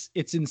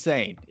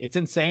insane. It's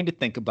insane to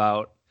think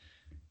about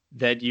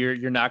that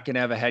you're not going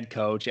to have a head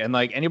coach, and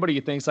like anybody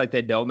who thinks like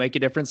they don't make a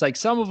difference, like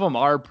some of them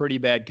are pretty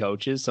bad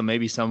coaches, so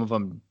maybe some of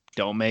them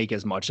don't make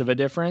as much of a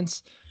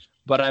difference.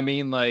 But I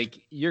mean, like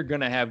you're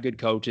going to have good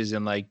coaches,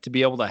 and like to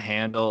be able to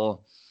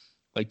handle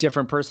like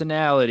different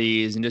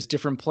personalities and just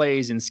different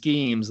plays and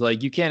schemes,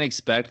 like you can't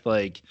expect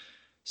like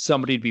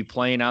somebody to be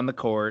playing on the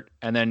court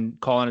and then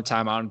calling a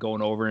timeout and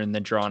going over and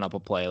then drawing up a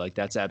play. Like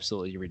that's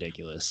absolutely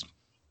ridiculous.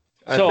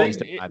 At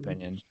least in my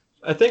opinion.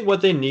 I think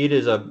what they need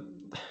is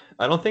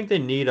I don't think they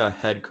need a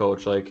head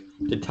coach. Like,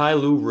 did Ty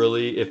Lue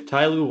really, if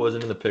Ty Lue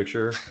wasn't in the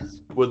picture,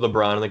 would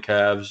LeBron and the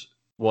Cavs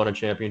won a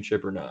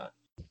championship or not?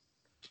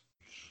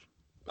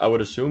 I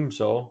would assume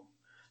so.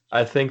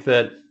 I think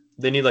that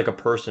they need like a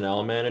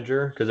personnel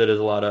manager because it is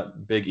a lot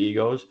of big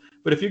egos.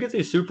 But if you get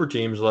these super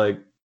teams like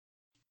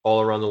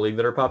all around the league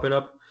that are popping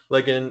up,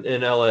 like in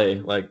LA,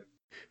 like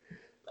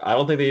I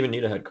don't think they even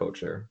need a head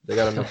coach there. They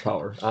got enough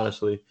power,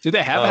 honestly. Do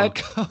they have a head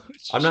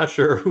coach? I'm not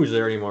sure who's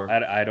there anymore.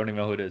 I don't even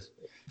know who it is.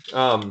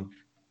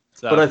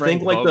 But I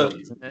think like Vogel,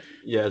 isn't it?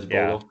 it's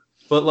Vogel.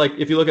 But like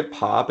if you look at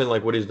Pop and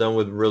like what he's done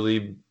with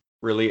really,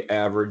 really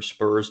average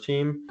Spurs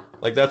team,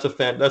 like that's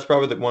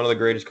probably one of the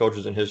greatest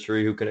coaches in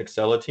history who can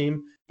excel a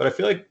team. But I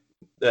feel like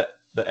that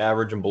the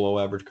average and below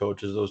average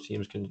coaches, those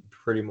teams can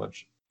pretty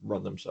much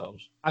run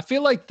themselves. I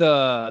feel like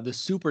the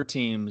super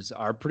teams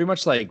are pretty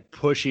much like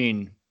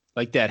pushing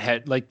like that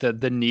head, like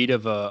the need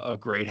of a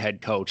great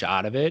head coach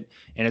out of it.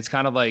 And it's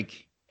kind of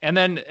like, and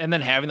then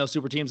having those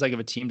super teams, like if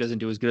a team doesn't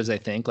do as good as they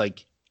think,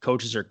 like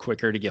coaches are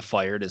quicker to get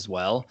fired as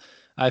well.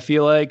 I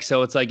feel like,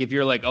 so it's like, if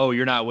you're like, oh,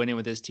 you're not winning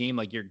with this team,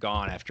 like you're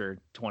gone after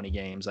 20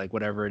 games, like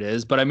whatever it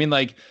is. But I mean,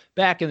 like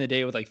back in the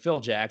day with like Phil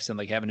Jackson,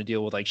 like having to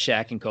deal with like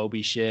Shaq and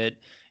Kobe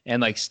shit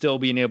and like still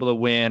being able to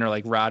win, or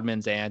like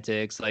Rodman's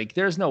antics, like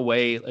there's no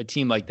way a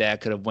team like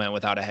that could have went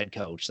without a head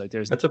coach. Like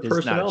that's a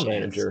personnel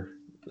manager.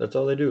 That's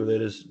all they do. They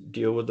just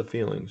deal with the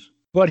feelings.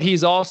 But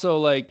he's also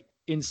like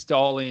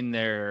installing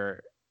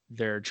their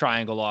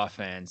triangle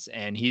offense,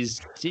 and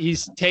he's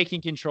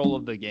taking control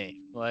of the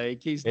game.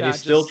 Like he's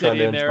still trying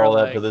to install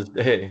that to this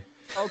day.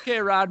 Okay,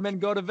 Rodman,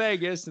 go to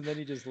Vegas, and then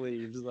he just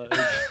leaves. Like.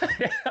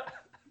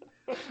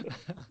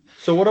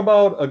 So what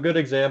about a good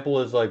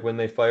example is like when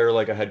they fire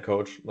like a head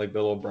coach like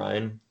Bill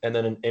O'Brien, and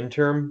then an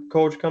interim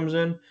coach comes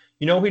in.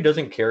 You know, he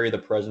doesn't carry the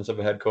presence of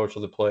a head coach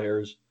with the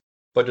players,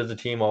 but does the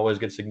team always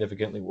get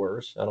significantly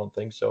worse? I don't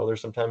think so. There's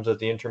sometimes that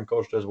the interim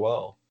coach does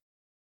well.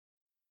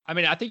 I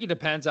mean, I think it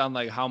depends on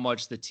like how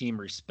much the team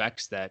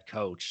respects that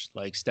coach,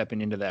 like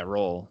stepping into that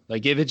role.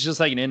 Like if it's just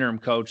like an interim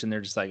coach and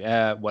they're just like,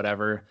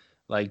 whatever.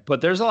 Like,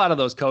 but there's a lot of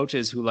those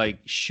coaches who like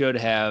should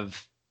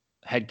have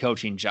head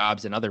coaching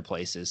jobs in other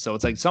places. So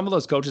it's like some of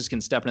those coaches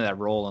can step into that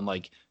role and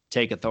like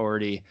take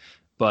authority,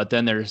 but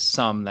then there's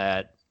some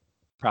that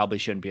probably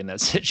shouldn't be in that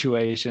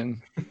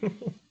situation.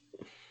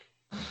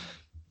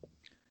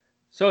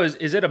 So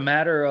is it a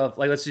matter of,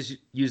 like, let's just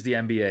use the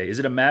NBA. Is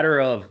it a matter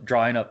of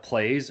drawing up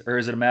plays, or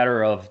is it a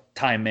matter of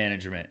time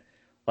management?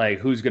 Like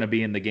who's going to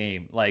be in the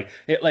game? Like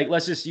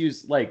let's just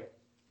use like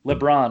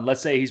LeBron.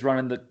 Let's say he's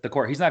running the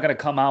court. He's not going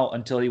to come out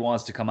until he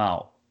wants to come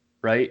out.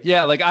 Right.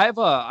 Yeah. Like I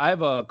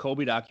have a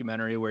Kobe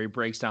documentary where he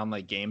breaks down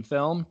like game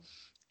film,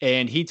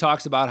 and he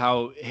talks about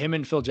how him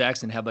and Phil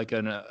Jackson had like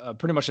a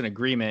pretty much an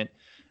agreement.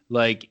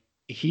 Like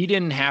he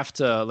didn't have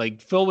to, like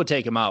Phil would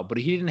take him out, but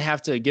he didn't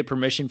have to get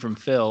permission from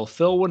Phil.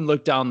 Phil wouldn't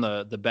look down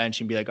the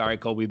bench and be like, all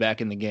right, Kobe, back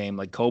in the game.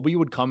 Like Kobe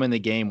would come in the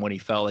game when he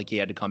felt like he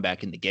had to come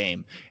back in the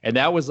game. And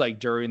that was like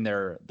during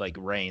their like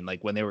reign,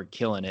 like when they were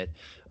killing it.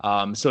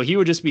 So he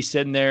would just be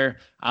sitting there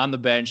on the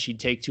bench. He'd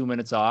take 2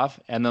 minutes off.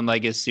 And then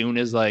like, as soon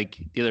as like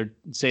either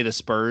say the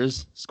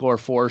Spurs score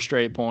 4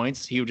 straight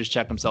points, he would just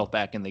check himself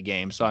back in the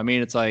game. So, I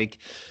mean, it's like,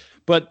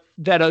 but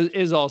that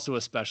is also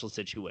a special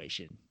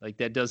situation. Like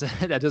that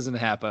doesn't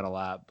happen a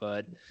lot.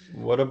 But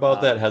what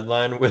about that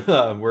headline with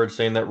where it's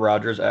saying that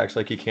Rodgers acts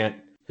like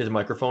his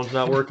microphone's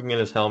not working in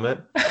his helmet,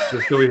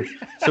 just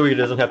so he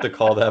doesn't have to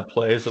call that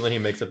play. So then he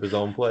makes up his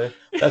own play.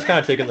 That's kind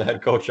of taking the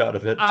head coach out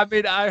of it. I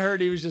mean, I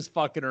heard he was just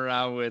fucking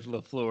around with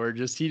LaFleur.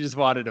 He just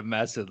wanted to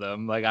mess with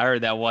him. Like I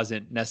heard that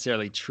wasn't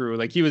necessarily true.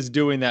 Like he was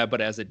doing that,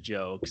 but as a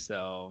joke.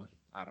 So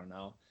I don't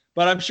know.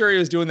 But I'm sure he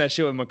was doing that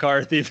shit with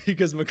McCarthy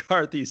because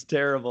McCarthy's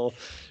terrible.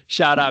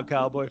 Shout out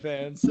Cowboy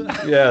fans.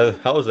 Yeah,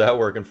 how is that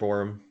working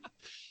for him?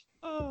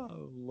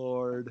 Oh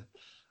Lord.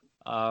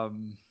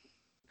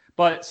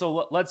 But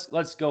so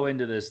let's go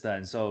into this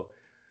then. So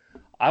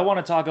I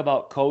want to talk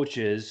about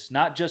coaches,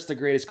 not just the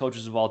greatest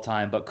coaches of all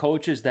time, but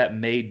coaches that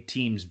made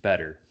teams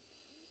better.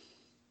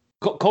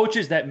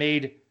 Coaches that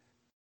made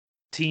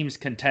teams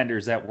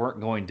contenders that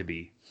weren't going to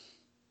be.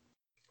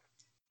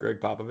 Greg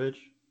Popovich.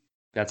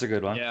 That's a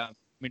good one. Yeah.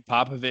 I mean,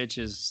 Popovich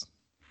is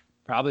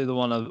probably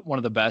one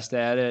of the best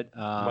at it.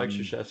 Mike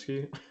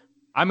Krzyzewski.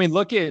 I mean,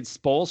 look at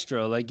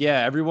Spoelstra. Like,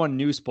 yeah, everyone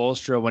knew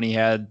Spoelstra when he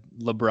had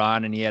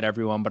LeBron and he had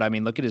everyone. But I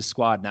mean, look at his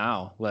squad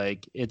now.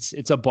 Like,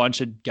 it's a bunch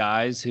of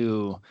guys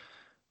who,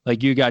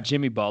 like, you got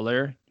Jimmy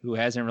Butler, who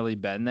hasn't really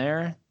been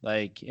there,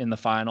 like, in the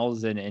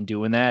finals and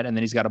doing that. And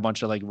then he's got a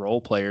bunch of, like, role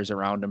players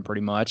around him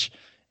pretty much.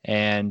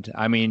 And,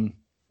 I mean,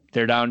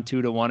 they're down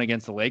 2-1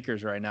 against the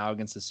Lakers right now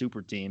against the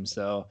super team.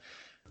 So,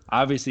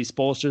 obviously,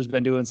 Spoelstra's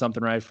been doing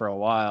something right for a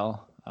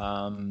while.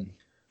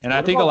 And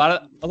I think a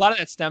lot of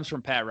that stems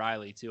from Pat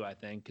Riley too. I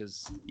think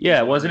because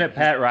wasn't it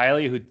Pat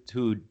Riley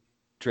who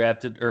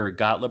drafted or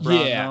got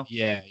LeBron?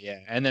 Yeah.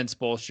 And then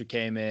Spoelstra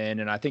came in,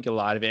 and I think a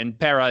lot of it. And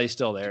Pat Riley's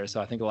still there, so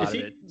I think a lot of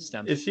it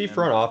stems. Is he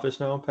front office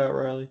now, Pat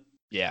Riley?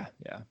 Yeah.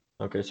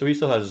 Okay, so he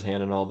still has his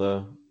hand in all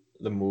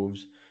the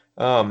moves.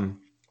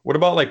 What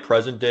about like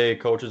present day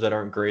coaches that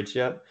aren't greats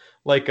yet?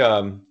 Like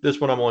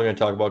this one I'm only going to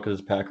talk about because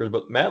it's Packers,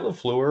 but Matt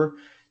LaFleur,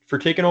 for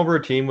taking over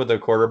a team with a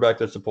quarterback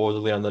that's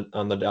supposedly on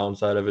the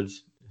downside of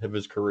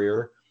his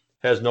career,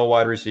 has no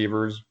wide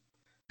receivers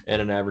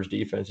and an average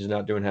defense. He's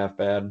not doing half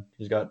bad.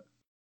 He's got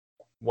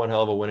one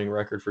hell of a winning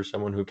record for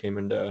someone who came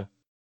into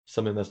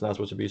something that's not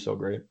supposed to be so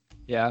great.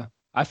 Yeah.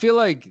 I feel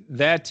like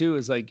that too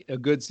is like a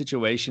good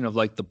situation of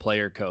like the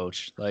player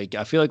coach. Like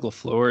I feel like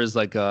LaFleur is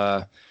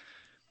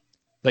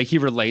like he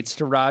relates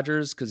to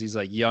Rodgers because he's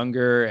like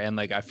younger, and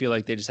like I feel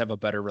like they just have a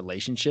better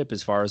relationship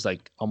as far as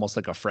like almost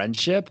like a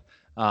friendship.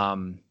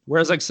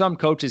 Whereas like some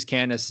coaches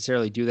can't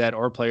necessarily do that,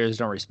 or players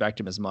don't respect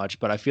him as much.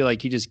 But I feel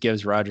like he just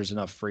gives Rodgers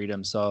enough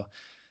freedom. So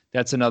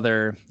that's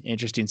another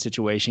interesting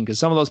situation because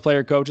some of those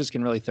player coaches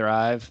can really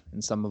thrive,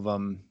 and some of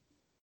them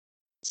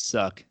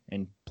suck,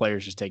 and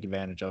players just take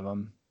advantage of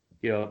them.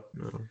 Yeah.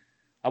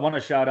 I want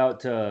to shout out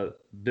to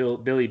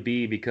Billy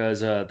B because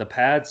the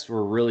Pats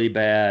were really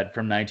bad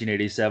from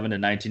 1987 to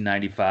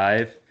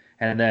 1995,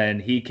 and then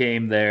he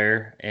came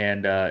there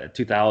and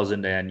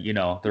 2000, and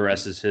the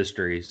rest is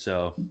history.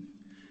 So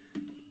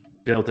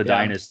built a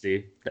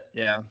dynasty.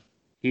 Yeah,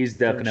 he's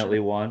definitely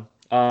one.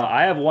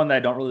 I have one that I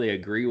don't really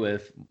agree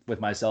with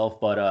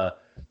myself, but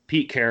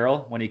Pete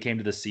Carroll when he came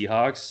to the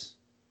Seahawks,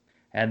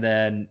 and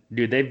then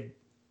dude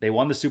they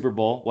won the Super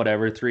Bowl,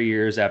 3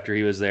 years after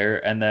he was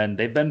there, and then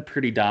they've been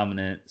pretty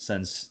dominant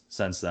since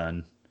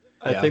then.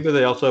 I think that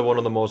they also have one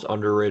of the most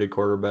underrated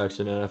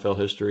quarterbacks in NFL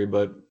history,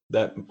 but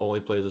that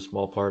only plays a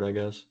small part, I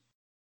guess.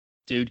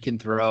 Dude can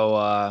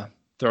throw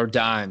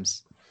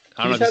dimes.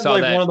 I don't know if He's you saw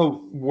had that. one of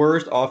the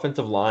worst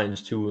offensive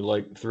lines too,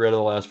 like 3 out of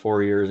the last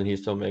 4 years, and he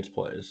still makes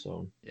plays.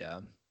 So yeah,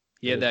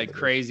 he had that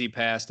crazy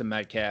pass to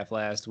Metcalf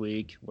last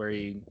week where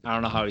I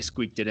don't know how he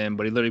squeaked it in,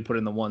 but he literally put it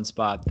in the one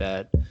spot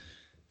that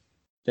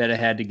it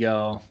had to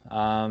go.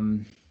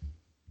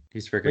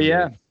 He's freaking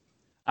good.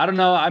 I don't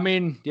know. I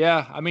mean,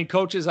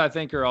 coaches I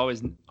think are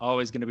always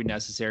going to be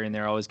necessary, and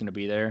they're always going to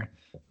be there.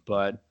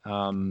 But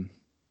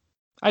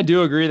I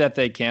do agree that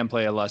they can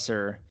play a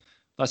lesser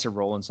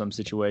role in some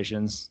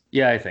situations.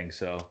 Yeah, I think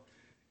so.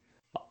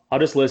 I'll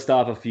just list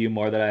off a few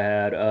more that I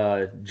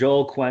had.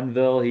 Joel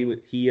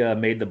Quenneville, he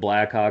made the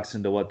Blackhawks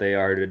into what they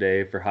are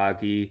today for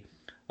hockey.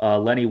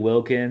 Lenny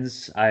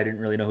Wilkens, I didn't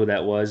really know who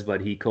that was,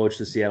 but he coached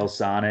the Seattle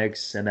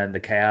Sonics and then the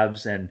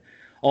Cavs and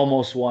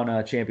almost won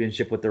a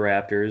championship with the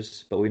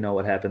Raptors, but we know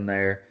what happened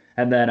there.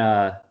 And then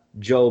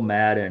Joe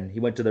Madden, he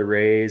went to the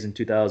Rays in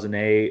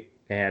 2008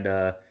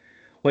 and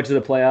went to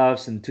the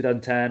playoffs in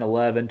 2010,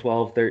 11,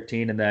 12,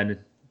 13, and then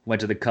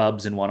went to the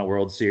Cubs and won a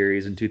World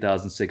Series in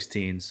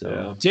 2016.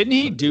 So didn't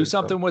he do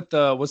something with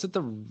was it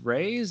the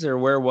Rays or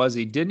where was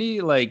he? Didn't he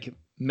like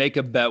make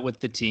a bet with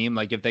the team,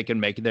 like if they could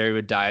make it there, he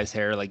would dye his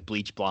hair like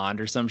bleach blonde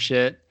or some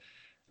shit?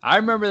 I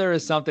remember there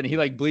was something he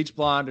like bleach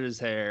blonded his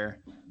hair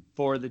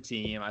for the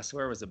team. I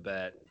swear it was a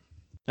bet.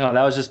 No,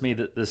 that was just me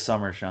this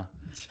summer, Sean.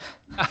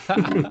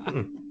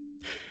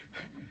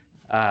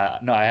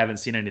 No, I haven't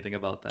seen anything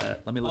about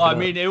that. Let me look. I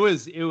mean, it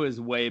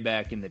was way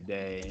back in the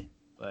day.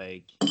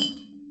 Like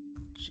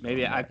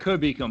maybe I could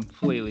be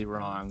completely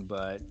wrong,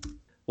 but.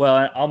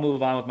 Well, I'll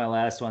move on with my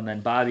last one then.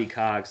 Bobby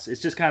Cox.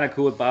 It's just kind of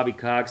cool with Bobby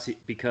Cox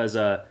because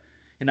in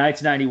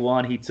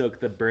 1991 he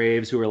took the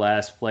Braves, who were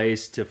last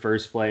place, to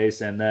first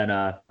place, and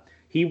then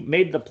he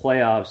made the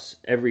playoffs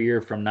every year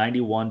from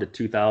 91 to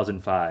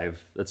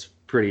 2005. That's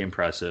pretty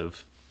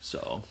impressive.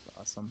 So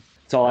awesome.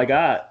 That's all I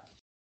got.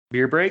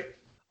 Beer break.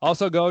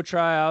 Also, go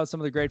try out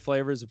some of the great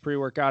flavors of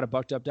pre-workout at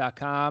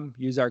buckedup.com.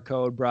 Use our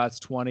code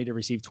BRATS20 to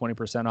receive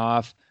 20%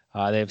 off.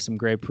 They have some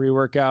great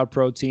pre-workout,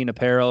 protein,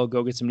 apparel.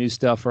 Go get some new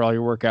stuff for all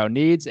your workout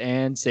needs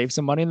and save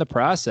some money in the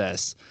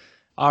process.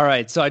 All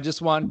right, so I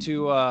just want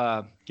to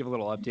give a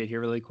little update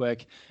here really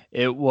quick.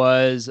 It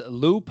was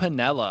Lou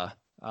Piniella.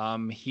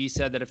 He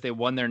said that if they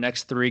won their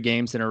next 3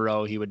 games in a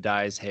row, he would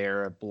dye his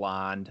hair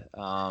blonde.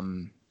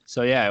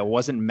 So, yeah, it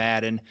wasn't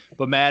Madden,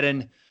 but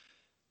Madden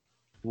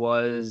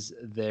was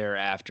there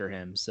after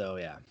him. So,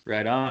 yeah.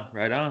 Right on.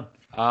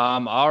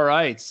 All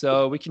right,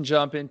 so we can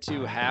jump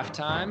into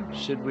halftime.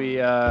 Should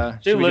we?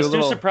 Let's do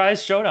a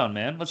surprise showdown,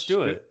 man. Let's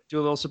do it. Do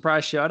a little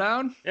surprise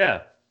showdown.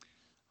 Yeah.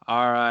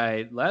 All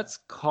right, let's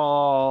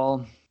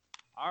call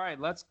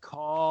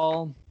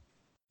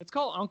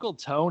Uncle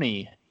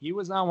Tony. He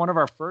was on one of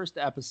our first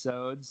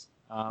episodes.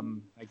 I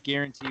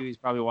guarantee you, he's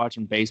probably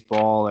watching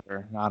baseball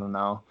or I don't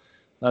know.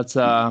 Let's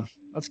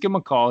give him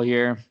a call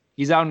here.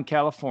 He's out in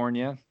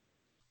California.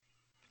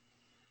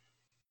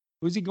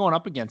 Who's he going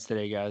up against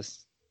today,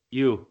 guys?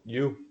 You.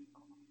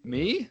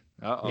 Me?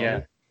 Uh-oh.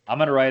 Yeah. I'm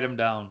going to write him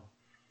down.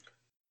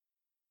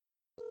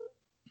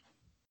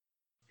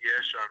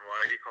 Yeah, Sean,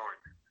 why are you calling?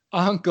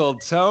 Uncle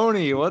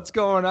Tony, what's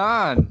going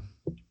on?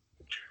 What's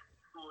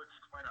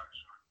going on,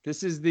 Sean?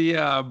 This is the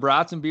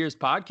Brats and Beers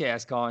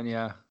podcast calling you.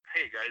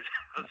 Hey, guys.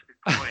 How's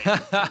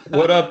it going?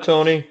 What up,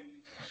 Tony?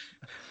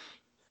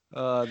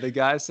 The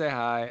guys say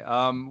hi.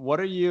 What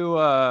are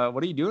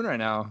you doing right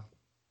now?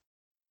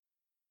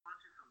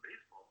 Watching some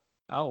baseball.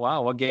 Oh,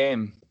 wow. What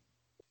game?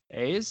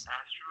 A's? Astros,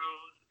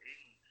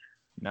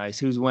 A's. Nice.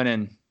 Who's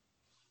winning? It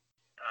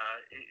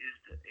is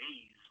the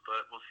A's,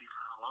 but we'll see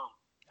for how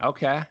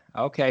long.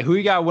 Okay. Who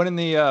you got winning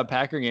the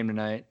Packer game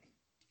tonight?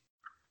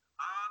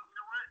 You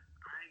know what?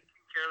 I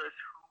can care less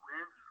who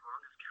wins as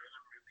long as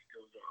Kyler really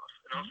goes off.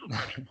 And also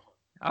Patrick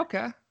Mahomes.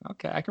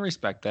 Okay. I can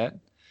respect that.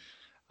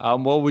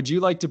 Well, would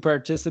you like to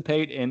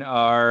participate in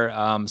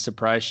our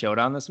surprise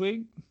showdown this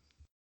week?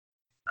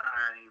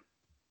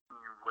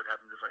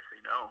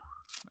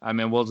 I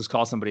mean, we'll just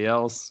call somebody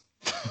else.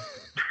 Sure.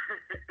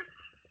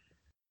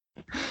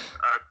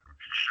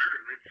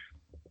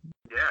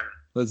 Yeah.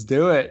 Let's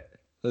do it.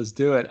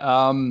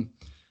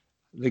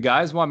 The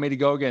guys want me to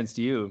go against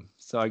you,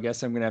 so I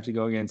guess I'm gonna have to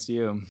go against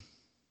you. Okay,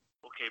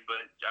 but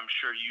I'm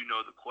sure you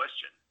know the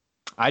question.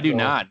 I do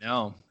not.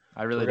 No,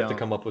 I really We're don't. have to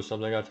come up with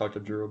something. I gotta talk to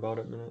Drew about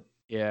it in a minute.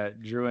 Yeah,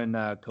 Drew and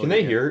Cody. Can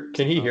they hear?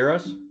 Can he hear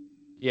us?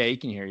 Yeah, he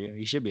can hear you.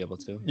 He should be able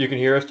to. You can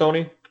hear us,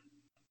 Tony?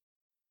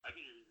 I can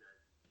hear you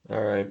guys.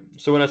 All right.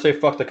 So when I say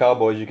fuck the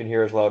Cowboys, you can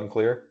hear us loud and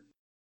clear?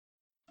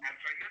 I'm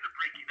sorry, you guys are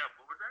breaking up.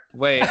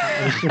 What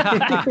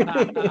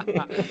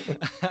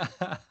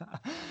was that?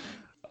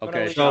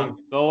 Okay, Sean,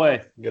 go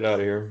away. Get out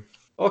of here.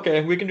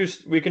 Okay, we can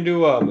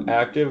do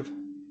active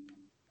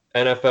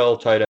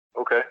NFL tight end.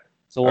 Okay.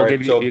 So we'll All right,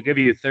 give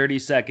you 30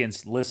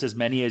 seconds. List as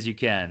many as you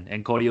can,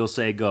 and Cody will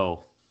say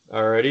go.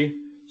 Alrighty.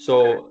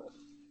 So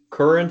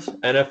current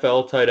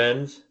NFL tight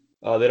ends,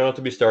 they don't have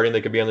to be starting.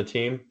 They could be on the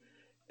team,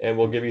 and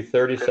we'll give you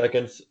 30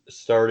 seconds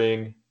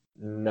starting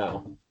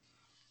now.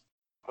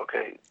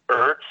 Okay.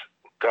 Ertz,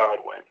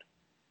 Godwin,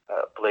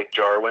 Blake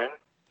Jarwin,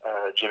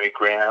 Jimmy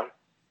Graham,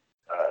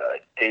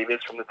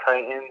 Davis from the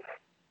Titans,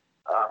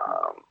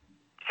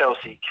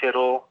 Kelsey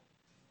Kittle,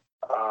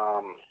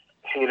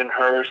 Hayden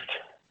Hurst.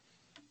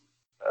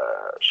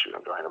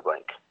 I'm drawing a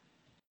blank.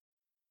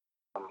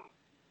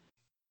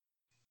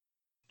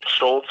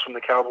 Schultz from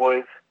the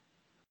Cowboys,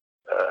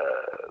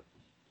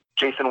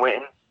 Jason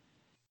Witten,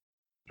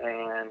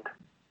 and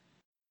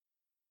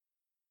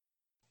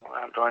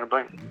I'm drawing a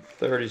blank.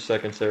 30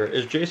 seconds there.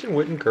 Is Jason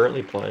Witten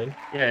currently playing?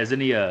 Yeah, isn't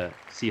he a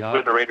Seahawk?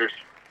 With the Raiders.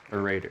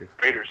 Or Raider?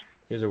 Raiders.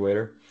 He's a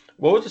waiter.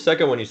 What was the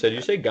second one you said?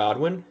 You say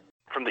Godwin?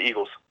 From the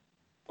Eagles.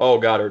 Oh,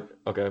 Goddard.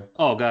 Okay.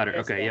 Oh, got it.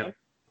 Okay,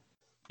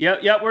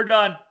 yep, we're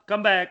done.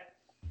 Come back.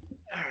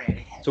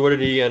 Alrighty. So what did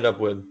he end up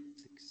with?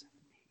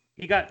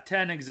 He got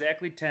 10,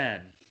 exactly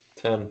 10.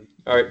 10.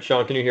 All right,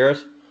 Sean, can you hear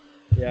us?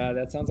 Yeah,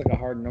 that sounds like a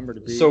hard number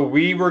to beat. So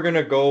we were going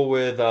to go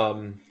with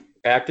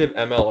active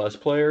MLS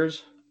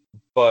players,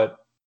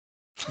 but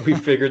we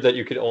figured that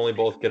you could only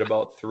both get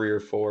about 3 or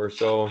 4.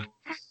 So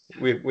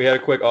we had a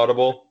quick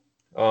audible.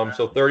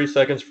 So 30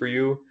 seconds for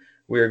you.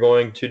 We are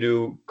going to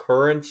do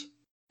current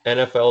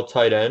NFL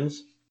tight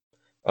ends.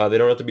 They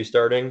don't have to be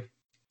starting.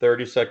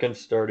 30 seconds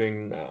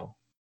starting now.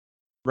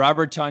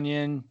 Robert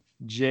Tonyan,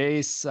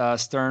 Jace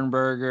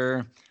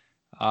Sternberger,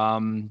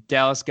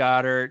 Dallas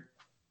Goedert,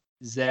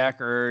 Zach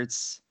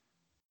Ertz,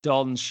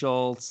 Dalton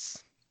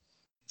Schultz,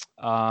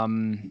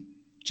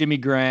 Jimmy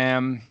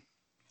Graham,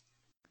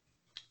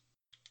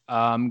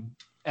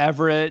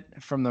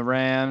 Everett from the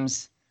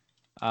Rams,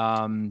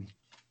 Austin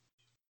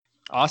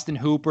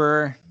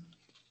Hooper,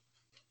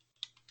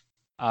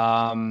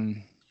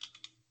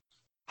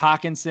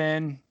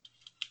 Hawkinson.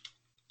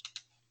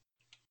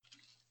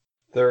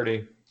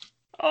 30.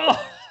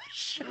 Oh,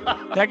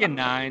 Second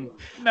 9.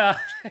 no.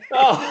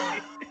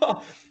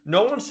 Oh,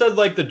 no one said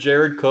like the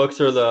Jared Cooks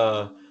or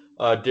the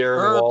Darren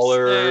Herbst,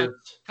 Waller.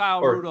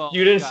 Kyle Or Rudolph.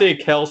 you didn't say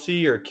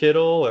Kelsey or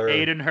Kittle or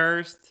Hayden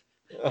Hurst.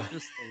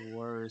 Just the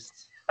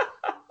worst.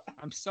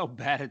 I'm so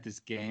bad at this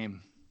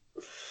game.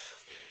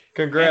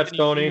 Congrats, Anthony,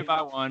 Tony. you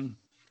by one.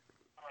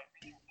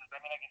 Does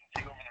that mean I get to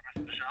take over the rest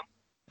of the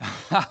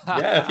show?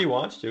 Yeah, if he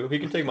wants to, he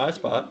can take my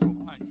spot. You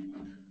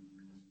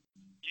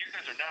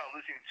guys are now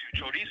listening to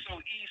Chorizo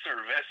y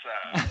Cerveza.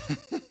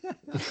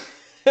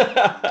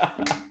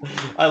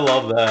 I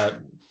love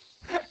that.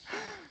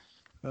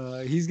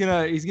 He's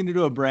gonna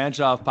do a branch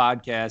off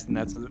podcast, and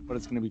that's what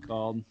it's gonna be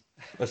called.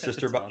 A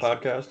sister That's awesome.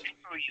 podcast.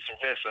 Chorizo y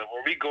Cerveza,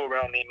 where we go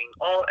around naming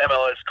all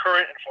MLS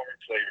current and former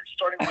players,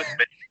 starting with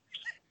me.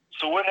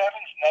 So what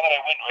happens now that I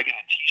win? Do I get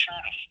a T-shirt,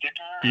 a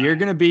sticker? You're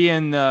gonna be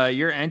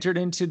you're entered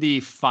into the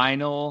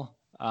final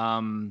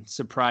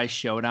surprise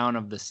showdown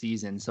of the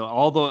season. So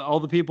all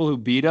the people who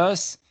beat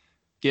us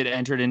get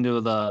entered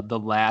into the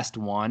last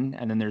one,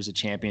 and then there's a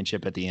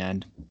championship at the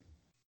end.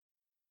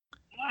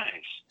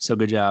 Nice. So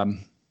good job.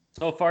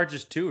 So far,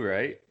 just 2,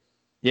 right?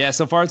 Yeah,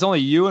 so far it's only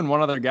you and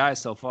one other guy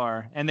so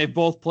far, and they've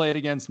both played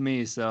against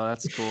me, so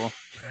that's cool. So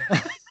you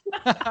guys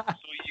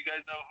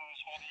know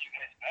who's holding you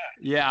guys back.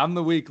 Yeah, I'm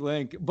the weak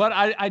link, but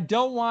I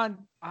don't want.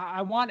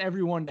 I want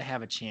everyone to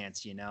have a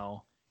chance. You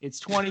know, it's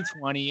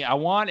 2020. I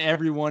want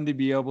everyone to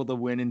be able to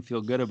win and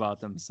feel good about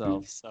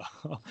themselves. So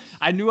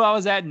I knew I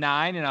was at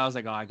 9, and I was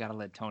like, oh, I gotta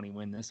let Tony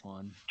win this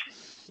one.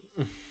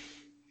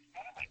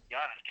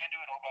 Giannis can't do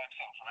it all by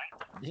himself, right?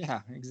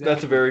 Yeah, exactly.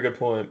 That's a very good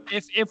point.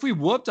 If we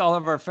whooped all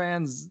of our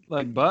fans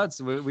like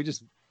butts, we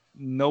just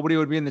nobody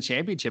would be in the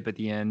championship at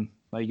the end.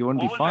 Like it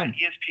wouldn't What be was fun. that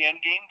ESPN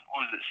game?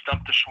 Or was it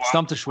Stump the Schwab?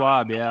 Stump the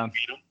Schwab, yeah.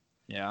 Beat 'em?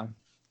 Yeah.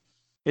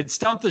 It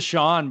stumped the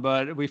Sean,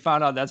 but we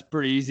found out that's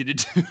pretty easy to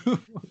do.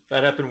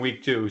 That happened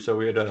week 2, so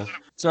we had to.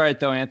 It's all right,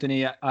 though,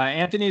 Anthony.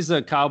 Anthony's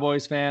a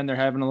Cowboys fan. They're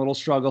having a little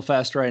struggle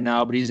fest right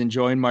now, but he's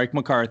enjoying Mike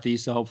McCarthy,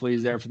 so hopefully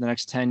he's there for the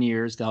next 10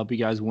 years to help you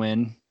guys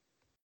win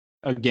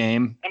a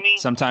game I mean,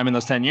 sometime in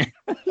those 10 years.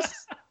 we're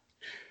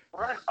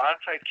an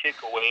onside kick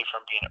away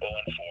from being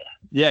 0-4.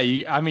 Yeah,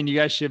 you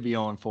guys should be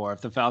 0-4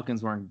 if the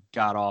Falcons weren't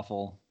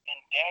god-awful. And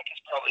Dak is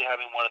probably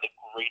having one of the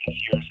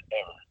greatest years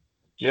ever.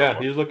 Yeah,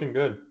 he's looking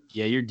good.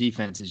 Yeah, your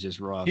defense is just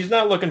rough. He's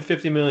not looking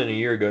 $50 million a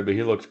year good, but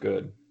he looks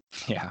good.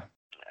 Yeah.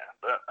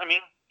 But I mean,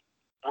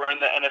 we're in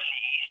the NFC East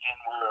and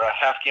we're a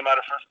half game out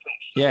of first place.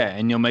 So. Yeah,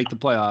 and you'll make the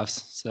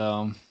playoffs.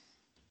 So.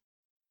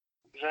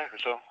 Exactly.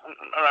 So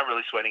I'm not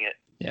really sweating it.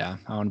 Yeah,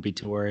 I wouldn't be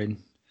too worried.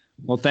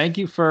 Well, thank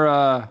you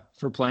for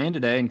playing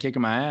today and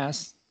kicking my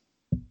ass.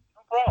 No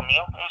problem.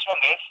 It was fun,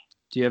 guys.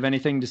 Do you have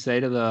anything to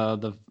say to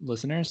the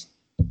listeners?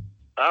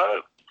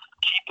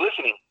 Keep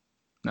listening.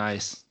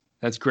 Nice.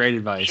 That's great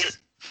advice.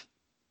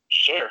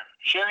 Share.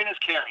 Sharing is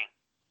caring.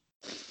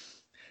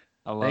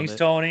 I love Thanks, it.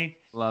 Tony.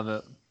 Love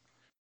it.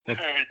 All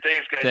right,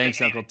 thanks, guys.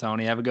 Thanks, Uncle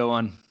Tony. Have a good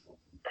one. All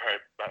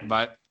right,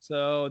 bye. Bye.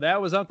 So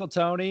that was Uncle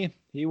Tony.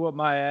 He whooped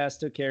my ass,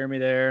 took care of me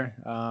there.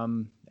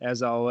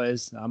 As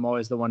always, I'm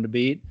always the one to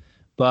beat.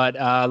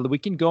 But we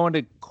can go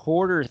into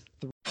quarter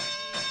 3.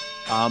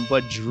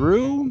 But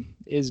Drew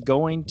is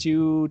going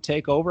to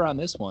take over on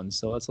this one.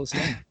 So let's listen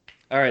in.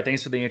 All right,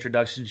 thanks for the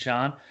introduction,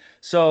 Sean.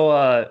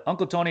 So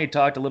Uncle Tony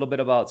talked a little bit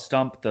about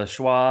Stump the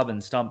Schwab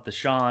and Stump the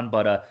Sean,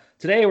 but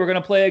today we're going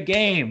to play a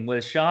game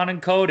with Sean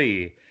and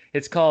Cody.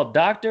 It's called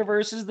Doctor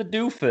versus the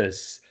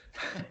Doofus.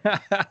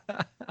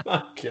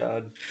 Oh,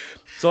 God.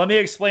 So let me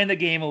explain the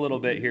game a little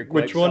bit here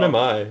quick. Which one am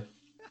I?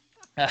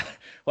 Well,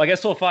 I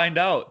guess we'll find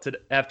out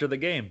after the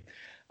game.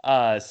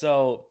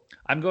 So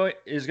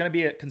it's going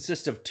to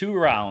consist of 2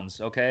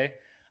 rounds, okay?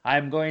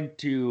 I'm going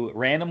to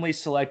randomly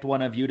select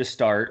one of you to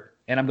start,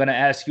 and I'm going to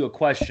ask you a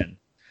question.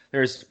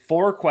 There's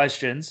 4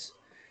 questions.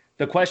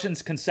 The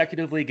questions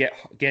consecutively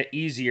get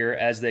easier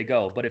as they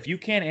go. But if you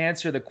can't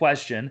answer the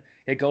question,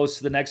 it goes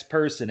to the next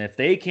person. If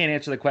they can't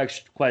answer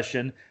the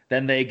question,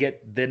 then they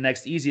get the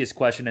next easiest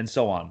question, and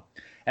so on.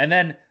 And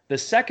then the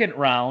second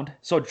round,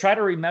 so try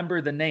to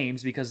remember the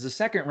names, because the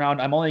second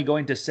round, I'm only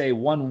going to say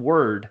one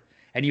word,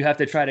 and you have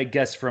to try to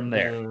guess from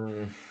there.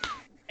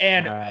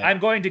 And right. I'm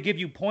going to give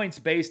you points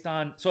based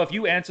on, so if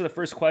you answer the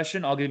first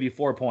question, I'll give you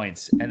 4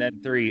 points, and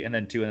then 3, and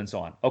then 2, and then so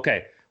on.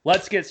 Okay,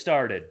 let's get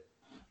started.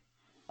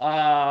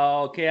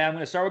 Okay, I'm going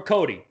to start with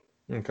Cody.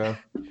 Okay.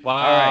 Wow.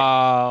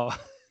 All right.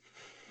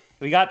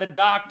 We got the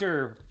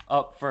doctor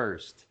up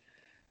first.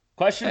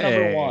 Question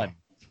number 1.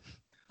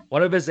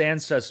 One of his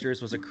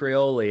ancestors was a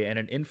Creole and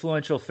an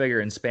influential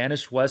figure in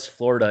Spanish West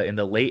Florida in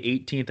the late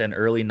 18th and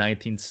early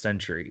 19th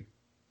century.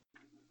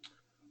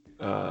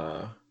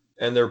 And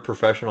they're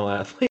professional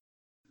athletes.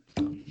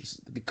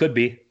 It could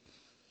be.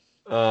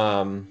 Is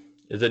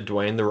it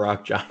Dwayne "The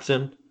Rock"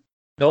 Johnson?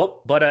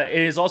 Nope, but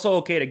it is also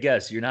okay to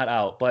guess. You're not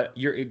out, but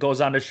it goes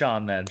on to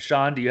Sean then.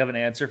 Sean, do you have an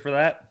answer for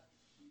that?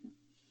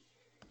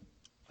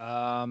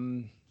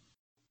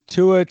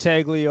 Tua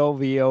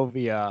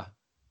Tagovailoa.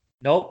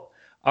 Nope.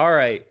 All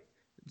right.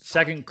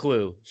 Second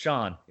clue.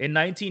 Sean, in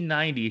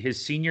 1990,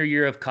 his senior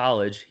year of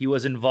college, he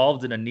was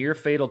involved in a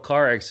near-fatal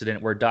car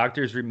accident where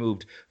doctors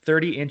removed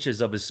 30 inches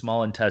of his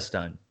small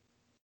intestine.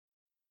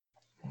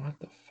 What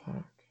the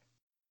fuck?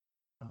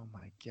 Oh,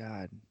 my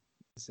God.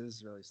 This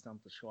is really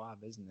Stump the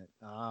Schwab, isn't it?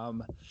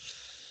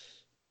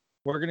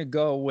 We're going to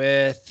go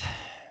with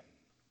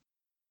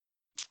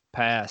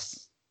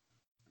pass.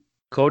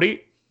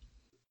 Cody?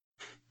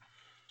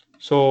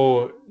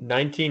 So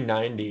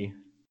 1990,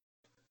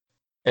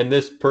 and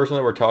this person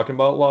that we're talking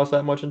about lost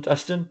that much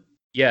intestine?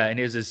 Yeah, and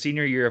it was his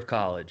senior year of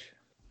college.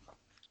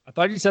 I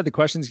thought you said the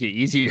questions get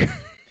easier.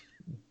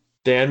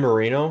 Dan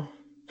Marino?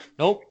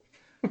 Nope.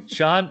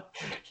 Sean?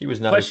 He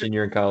was not a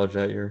senior in college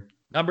that year.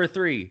 Number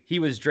 3, he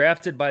was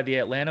drafted by the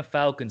Atlanta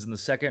Falcons in the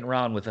second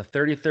round with a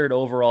 33rd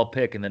overall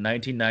pick in the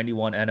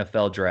 1991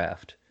 NFL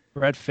Draft.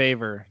 Brett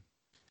Favre.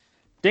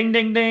 Ding,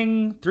 ding,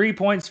 ding. 3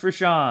 points for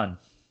Sean.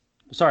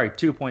 Sorry,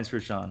 2 points for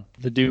Sean.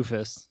 The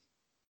doofus.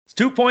 It's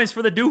 2 points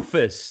for the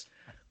doofus.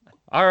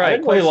 All right. I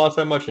didn't know he lost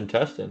that much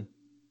intestine.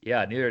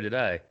 Yeah, neither did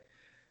I.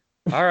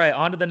 All right,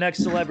 on to the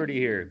next celebrity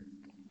here.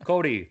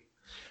 Cody.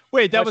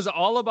 Wait, that was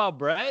all about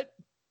Brett?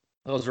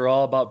 Those are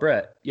all about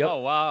Brett. Yep. Oh,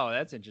 wow.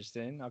 That's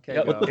interesting. Okay.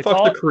 Yep. What the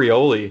fuck's the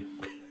Creole?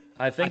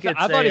 I think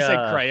I thought he said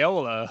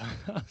Crayola.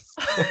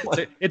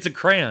 it's a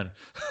crayon.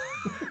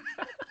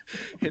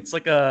 It's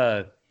like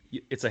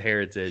it's a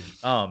heritage.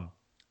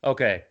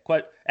 Okay.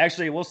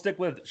 Actually, we'll stick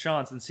with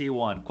Sean since he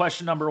won.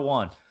 Question number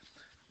 1.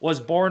 Was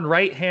born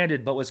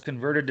right-handed but was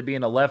converted to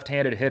being a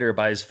left-handed hitter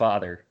by his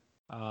father.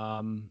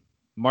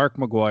 Mark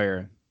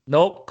McGuire.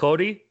 Nope.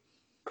 Cody?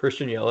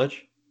 Christian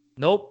Yelich?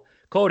 Nope.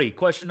 Cody,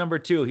 question number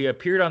 2. He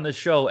appeared on the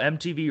show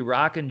MTV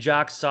Rock and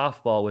Jock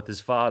Softball with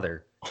his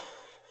father.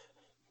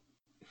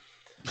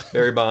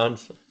 Barry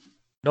Bonds?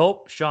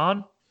 Nope.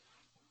 Sean?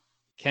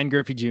 Ken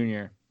Griffey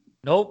Jr.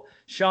 Nope.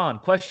 Sean,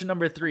 question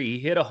number 3. He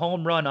hit a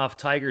home run off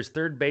Tigers'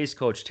 third base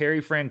coach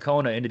Terry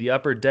Francona into the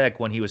upper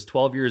deck when he was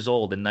 12 years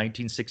old in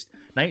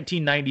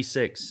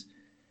 1996.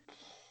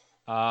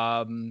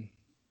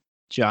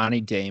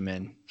 Johnny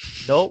Damon.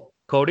 Nope.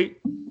 Cody?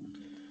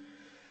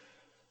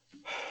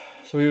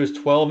 So he was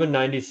 12 in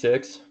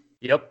 96?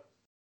 Yep.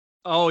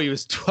 Oh, he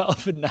was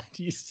 12 in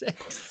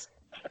 96.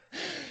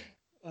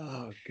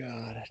 Oh,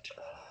 God.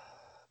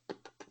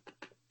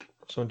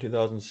 So in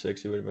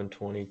 2006, he would have been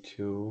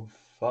 22.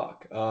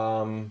 Fuck.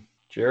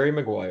 Jerry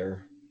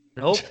Maguire.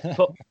 Nope.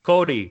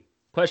 Cody.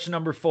 Question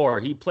number 4.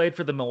 He played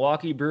for the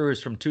Milwaukee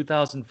Brewers from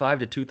 2005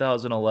 to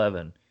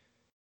 2011.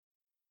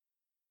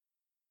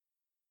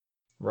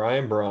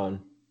 Ryan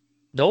Braun.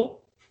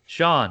 Nope.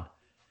 Sean.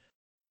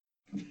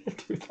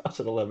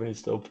 2011, he's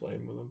still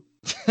playing with him.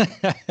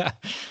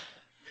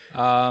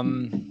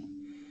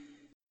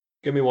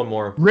 Give me one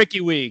more. Ricky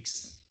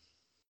Weeks.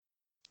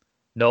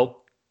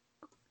 Nope.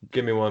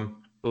 Give me one.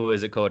 Who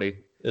is it, Cody?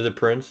 Is it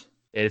Prince?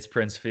 It's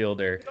Prince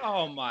Fielder.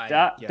 Oh my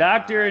God.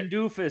 Doctor and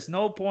Doofus,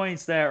 no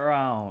points that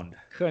round.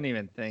 Couldn't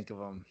even think of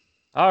him.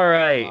 All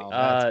right. Wow,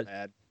 that's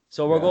bad.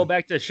 So we'll go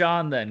back to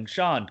Sean then.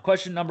 Sean,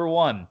 question number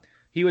 1.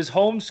 He was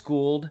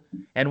homeschooled,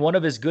 and one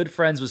of his good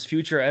friends was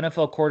future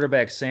NFL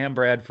quarterback Sam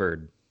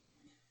Bradford.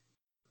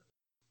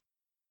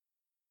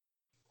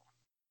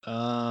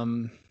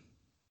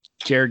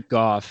 Jared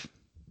Goff.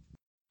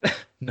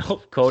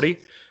 Nope. Cody?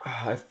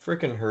 I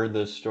freaking heard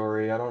this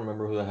story. I don't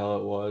remember who the hell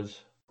it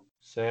was.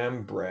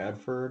 Sam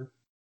Bradford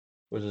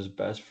was his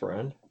best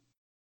friend. Is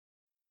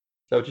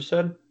that what you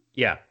said?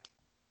 Yeah.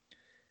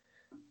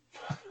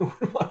 Who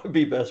would want to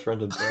be best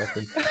friends with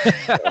Bradford?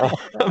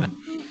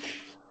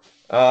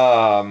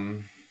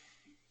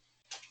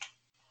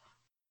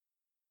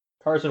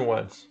 Carson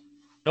Wentz.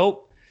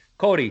 Nope.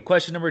 Cody,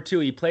 question number 2.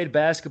 He played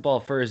basketball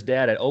for his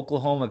dad at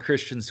Oklahoma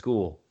Christian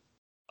School.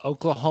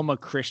 Oklahoma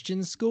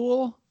Christian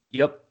School?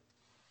 Yep.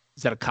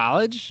 Is that a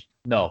college?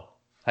 No.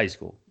 High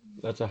school.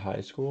 That's a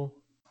high school.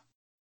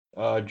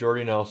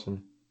 Jordy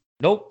Nelson.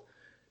 Nope.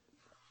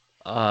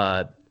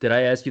 Did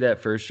I ask you that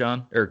first,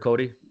 Sean? Or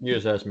Cody? You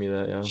just asked me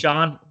that, yeah.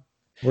 Sean?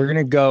 We're going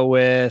to go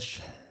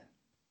with...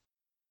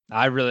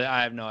 I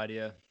have no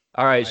idea.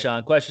 All right,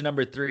 Sean. Question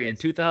number 3. In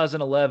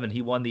 2011,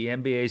 he won the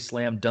NBA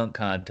Slam Dunk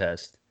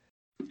Contest.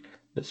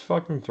 This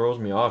fucking throws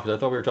me off because I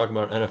thought we were talking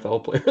about an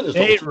NFL player.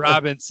 Nate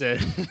Robinson.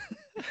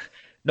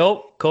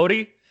 Nope.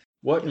 Cody?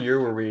 What year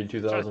were we in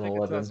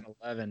 2011?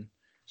 2011.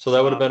 So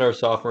that would have been our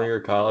sophomore year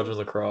of college with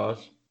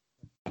lacrosse.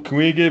 Can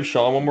we give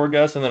Sean one more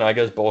guess and then I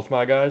guess both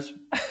my guys?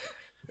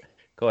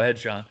 Go ahead,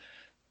 Sean.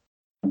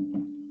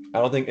 I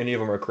don't think any of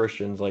them are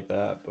Christians like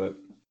that, but...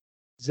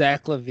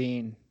 Zach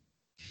LaVine.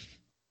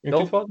 In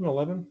Nope.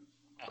 2011?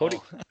 Cody?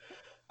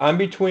 I'm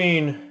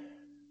between...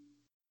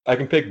 I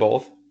can pick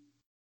both.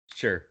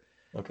 Sure.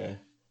 Okay.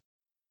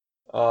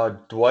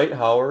 Dwight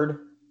Howard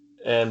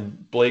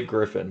and Blake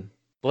Griffin.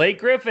 Blake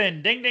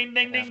Griffin. Ding, ding,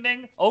 ding, ding,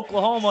 ding.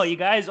 Oklahoma, you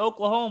guys.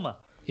 Oklahoma.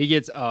 He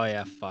gets... Oh,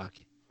 yeah, fuck.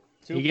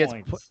 2 He gets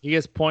points. he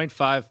gets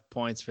 0.5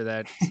 points for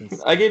that.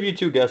 Since I gave you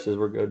 2 guesses.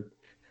 We're good.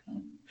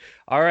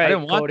 All right, I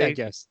didn't want Cody. that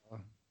guess.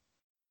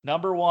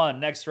 Number 1,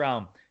 next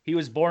round. He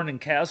was born in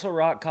Castle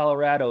Rock,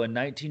 Colorado in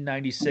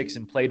 1996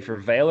 and played for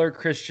Valor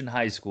Christian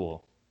High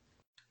School.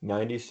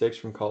 96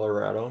 from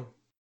Colorado.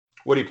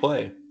 What did he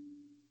play?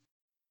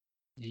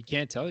 He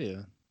can't tell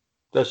you.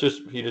 That's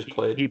just... He just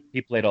played.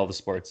 He played all the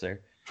sports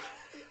there.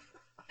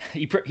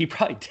 he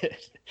probably did.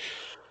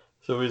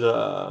 So he's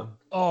Oh,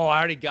 I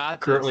already got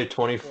this. currently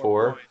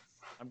 24.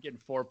 I'm getting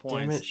 4 Damn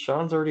points. it,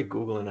 Sean's already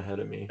Googling ahead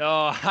of me.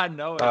 No, I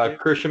know it. dude.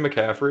 Christian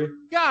McCaffrey.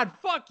 God,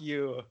 fuck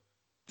you.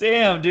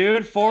 Damn,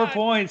 dude. 4 God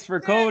points for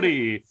damn it.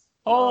 Cody.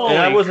 Holy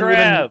And I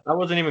crap.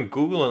 wasn't even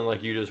Googling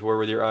like you just were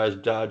with your eyes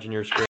dodging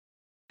your screen.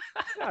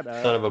 Shut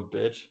up. Son of a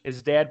bitch.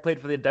 His dad played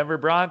for the Denver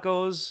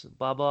Broncos,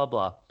 blah, blah,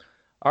 blah.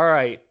 All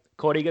right.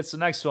 Cody gets the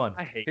next one.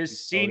 I hate His you,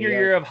 senior Cody.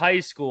 year of high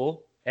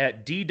school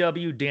at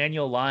D.W.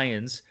 Daniel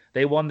Lions,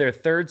 they won their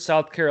 3rd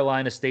South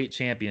Carolina State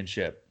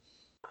Championship.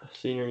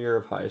 Senior year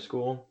of high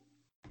school.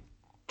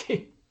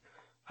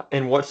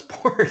 In what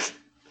sport?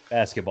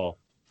 Basketball.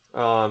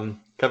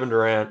 Kevin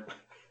Durant.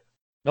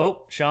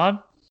 Nope. Sean?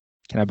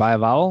 Can I buy a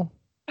vowel?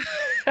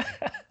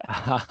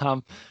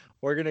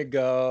 We're going to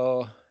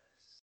go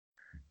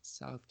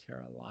South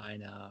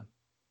Carolina.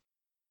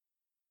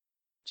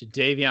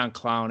 Jadeveon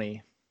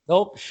Clowney.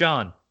 Nope.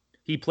 Sean.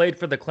 He played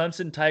for the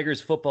Clemson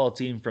Tigers football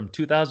team from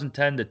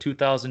 2010 to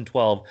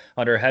 2012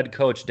 under head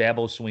coach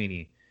Dabo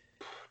Sweeney.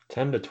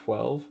 10 to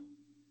 12?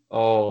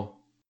 Oh,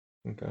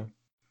 okay.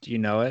 Do you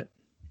know it?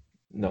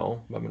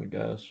 No, I'm going to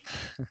guess.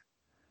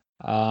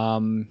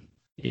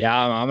 Yeah,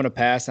 I'm going to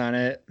pass on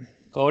it.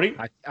 Cody?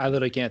 I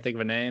literally can't think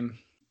of a name.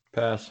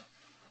 Pass.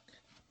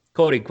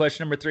 Cody,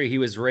 question number 3. He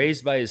was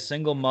raised by his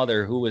single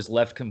mother who was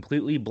left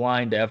completely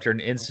blind after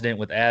an incident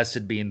with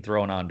acid being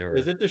thrown onto her.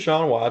 Is it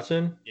Deshaun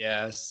Watson?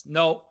 Yes.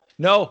 No.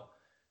 No,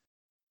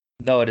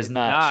 it is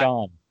not.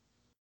 Sean.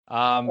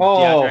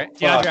 DeAndre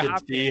fuck, Hopkins.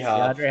 it's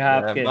D-Hop. DeAndre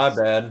Hopkins.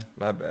 Yeah,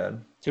 my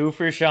bad. 2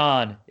 for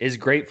Sean. Is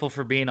grateful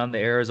for being on the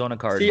Arizona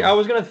Cardinals. See, I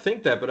was going to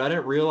think that, but I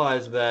didn't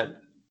realize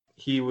that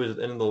he was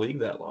in the league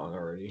that long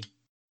already.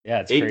 Yeah,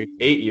 it's crazy.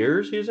 8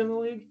 years he's in the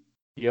league?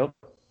 Yep.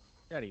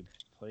 God, he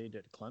played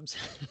at Clemson.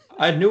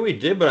 I knew he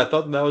did, but I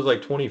thought that was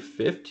like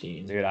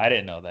 2015. Dude, I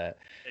didn't know that.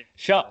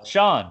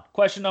 Sean,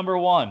 question number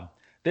 1.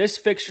 This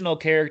fictional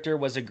character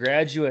was a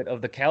graduate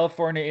of the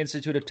California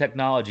Institute of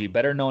Technology,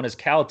 better known as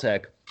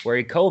Caltech, where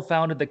he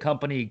co-founded the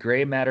company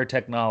Gray Matter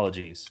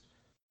Technologies.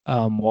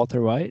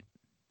 Walter White.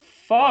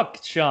 Fuck,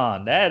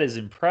 Sean. That is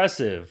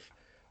impressive.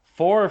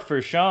 4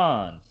 for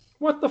Sean.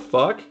 What the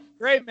fuck?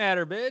 Great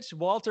matter, bitch.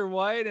 Walter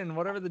White and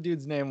whatever the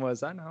dude's name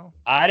was. I know.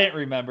 I didn't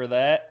remember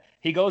that.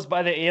 He goes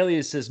by the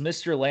aliases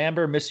Mr.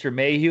 Lambert, Mr.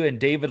 Mayhew, and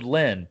David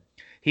Lynn.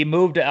 He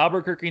moved to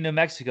Albuquerque, New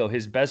Mexico.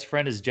 His best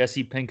friend is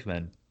Jesse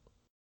Pinkman.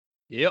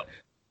 Yep.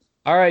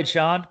 All right,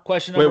 Sean.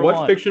 Question number Wait, one.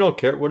 what fictional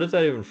character? What is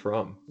that even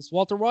from? It's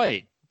Walter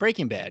White.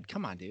 Breaking Bad.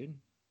 Come on, dude.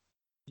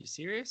 You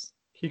serious?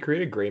 He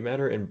created gray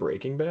matter in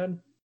Breaking Bad?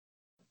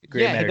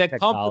 Gray Yeah, matter that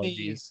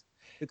technologies.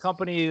 the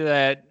company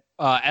that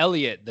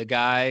Elliot, the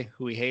guy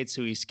who he hates,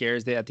 who he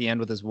scares at the end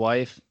with his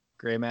wife,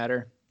 Gray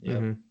Matter. Yep.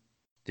 Mhm.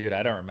 Dude,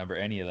 I don't remember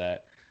any of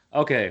that.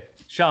 Okay,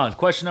 Sean,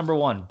 question number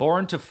one.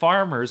 Born to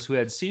farmers who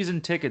had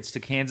season tickets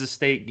to Kansas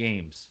State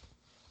games.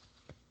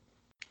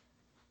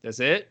 That's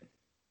it?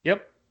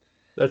 Yep.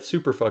 That's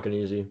super fucking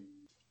easy.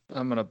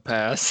 I'm going to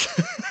pass.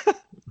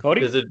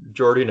 Cody? Is it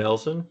Jordy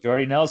Nelson?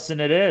 Jordy Nelson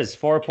it is.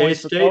 4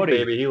 points for K-State, Cody.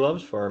 baby. He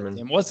loves farming.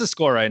 And what's the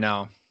score right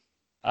now?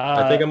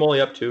 I think I'm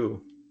only up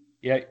 2.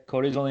 Yeah,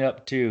 Cody's only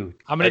up 2.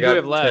 How many do we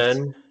have left?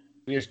 10.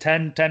 There's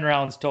 10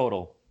 rounds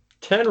total.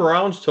 10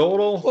 rounds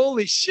total?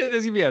 Holy shit, this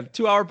is going to be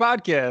a 2-hour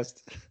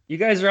podcast. You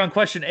guys are on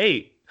question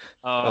 8.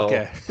 Oh,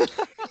 okay.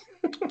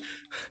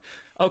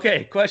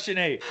 Okay, question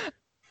 8.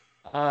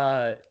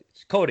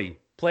 Cody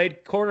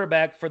played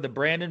quarterback for the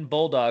Brandon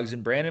Bulldogs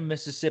in Brandon,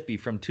 Mississippi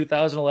from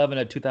 2011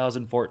 to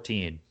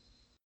 2014.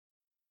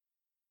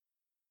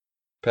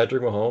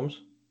 Patrick Mahomes?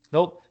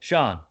 Nope.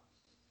 Sean.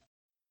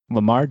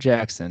 Lamar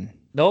Jackson.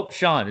 Nope.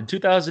 Sean. In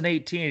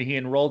 2018, he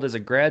enrolled as a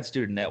grad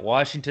student at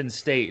Washington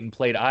State and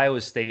played Iowa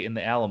State in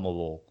the Alamo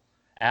Bowl.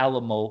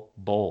 Alamo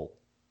Bowl.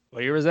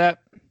 What year was that?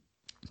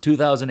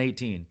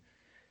 2018.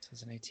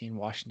 2018,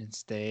 Washington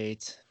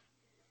State.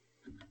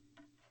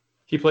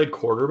 He played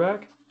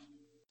quarterback?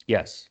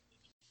 Yes.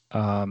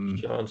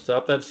 John,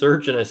 stop that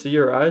search, and I see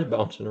your eyes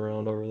bouncing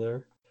around over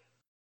there.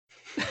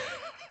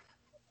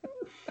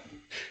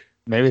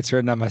 Maybe it's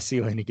written on my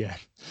ceiling again.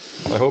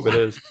 I hope it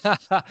is.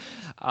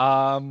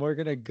 We're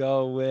gonna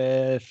go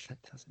with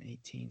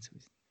 2018.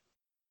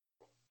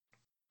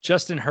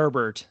 Justin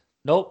Herbert.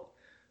 Nope.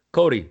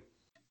 Cody.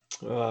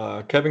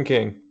 Kevin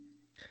King.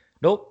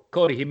 Nope.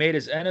 Cody. He made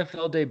his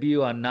NFL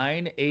debut on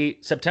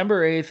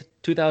September 8th,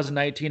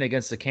 2019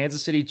 against the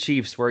Kansas City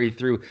Chiefs, where he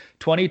threw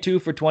 22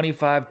 for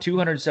 25,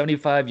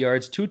 275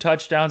 yards, 2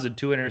 touchdowns, and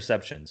 2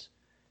 interceptions.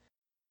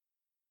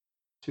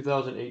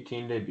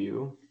 2018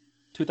 debut.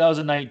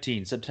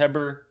 2019.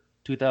 September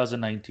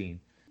 2019.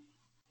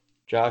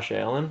 Josh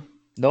Allen.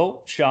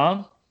 Nope.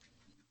 Sean.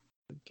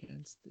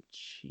 Against the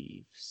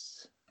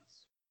Chiefs.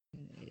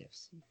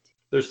 AFC.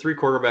 There's 3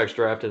 quarterbacks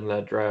drafted in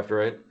that draft,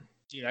 right?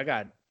 Dude,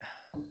 I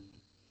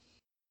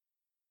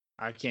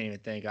can't even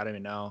think. I don't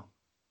even know.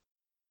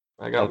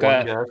 I got Okay.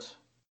 one guess.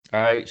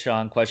 All right,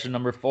 Sean. Question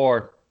number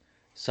 4.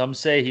 Some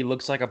say he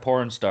looks like a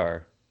porn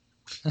star.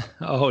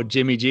 Oh,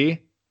 Jimmy G?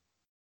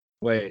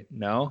 Wait,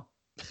 no?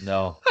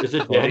 No. Is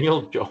it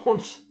Daniel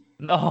Jones?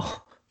 No.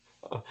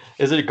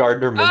 Is it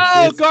Gardner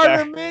Minshew? Oh,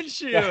 Gardner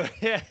Minshew.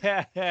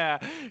 Yeah.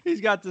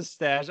 He's got the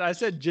stash. I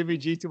said Jimmy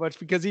G too much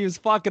because he was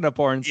fucking a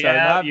porn star.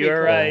 Yeah, not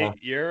you're because- right.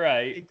 You're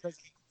right. Because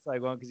it's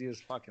like one because he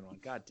was fucking one.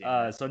 God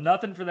damn. So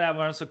nothing for that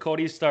one. So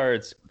Cody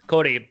starts.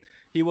 Cody,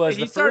 he was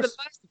he the started first.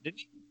 last, didn't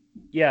he?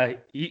 Yeah,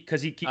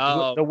 because he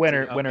Oh, the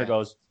winner okay.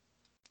 goes.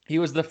 He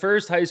was the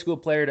first high school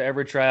player to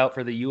ever try out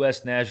for the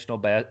U.S. national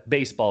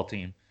baseball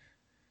team.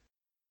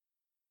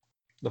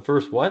 The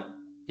first what?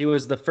 He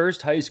was the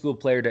first high school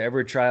player to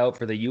ever try out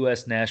for the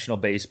U.S. national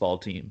baseball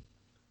team.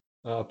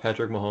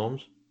 Patrick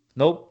Mahomes.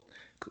 Nope.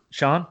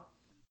 Sean?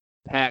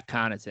 Pat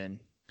Connaughton.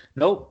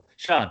 Nope.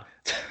 Sean.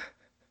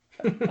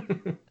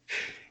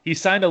 He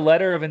signed a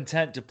letter of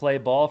intent to play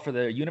ball for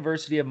the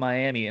University of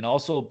Miami and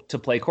also to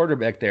play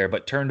quarterback there,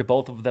 but turned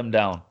both of them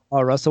down.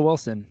 Oh, Russell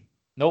Wilson.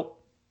 Nope.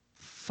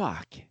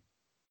 Fuck.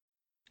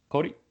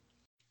 Cody?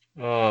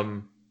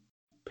 Peyton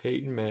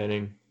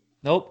Manning.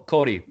 Nope.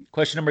 Cody.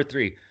 Question number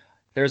 3.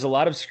 There's a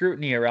lot of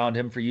scrutiny around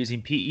him for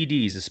using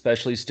PEDs,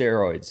 especially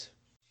steroids.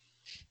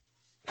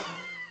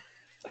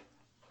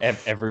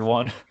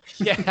 Everyone.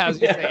 Yeah, I was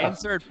gonna say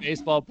insert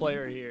baseball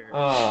player here.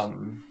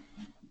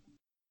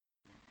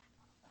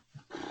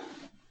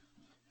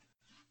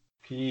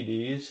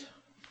 PEDs.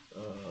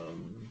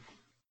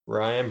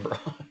 Ryan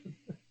Braun.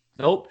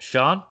 Nope.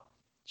 Sean?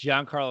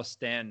 Giancarlo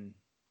Stanton.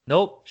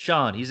 Nope.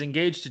 Sean. He's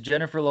engaged to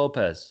Jennifer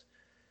Lopez.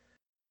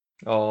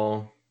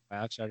 Oh.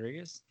 Alex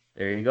Rodriguez.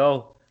 There you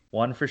go.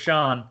 1 for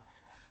Sean.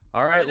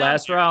 All right, They're not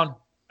last round.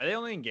 Are they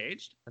only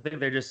engaged? I think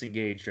they're just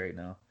engaged right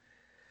now.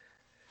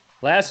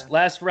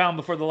 Last round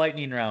before the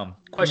lightning round.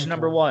 Question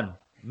number 1.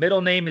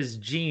 Middle name is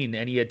Gene,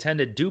 and he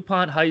attended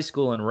DuPont High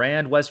School in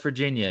Rand, West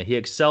Virginia. He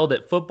excelled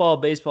at football,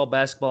 baseball,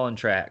 basketball, and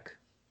track.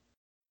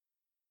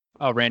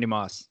 Oh, Randy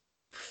Moss.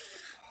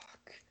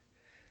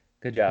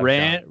 Good job,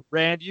 Sean.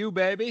 Rand you,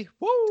 baby.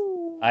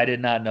 Woo! I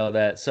did not know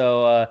that.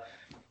 So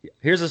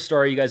here's a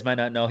story you guys might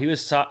not know. He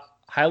was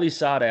highly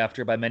sought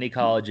after by many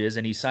colleges,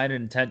 and he signed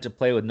an intent to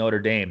play with Notre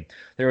Dame.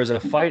 There was a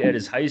fight at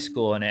his high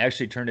school, and it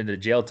actually turned into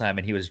jail time,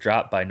 and he was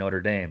dropped by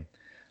Notre Dame.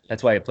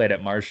 That's why I played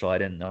at Marshall. I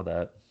didn't know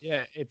that.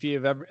 Yeah, if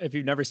you've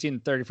never seen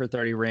 30 for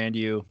 30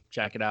 Randu,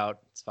 check it out.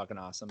 It's fucking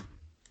awesome.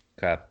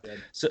 Okay.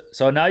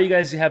 So now you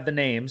guys have the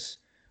names.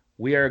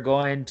 We are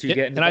going to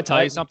get into Can I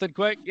tell you something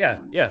quick?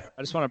 Yeah.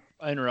 I just want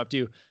to interrupt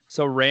you.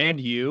 So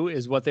Randu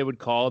is what they would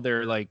call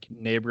their like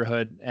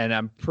neighborhood, and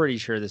I'm pretty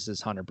sure this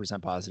is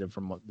 100% positive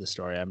from the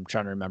story. I'm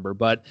trying to remember,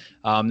 but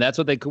that's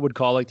what they would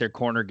call like their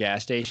corner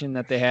gas station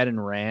that they had in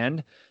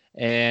Rand,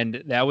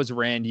 and that was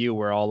Randu,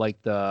 where all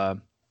like the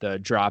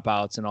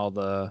dropouts and all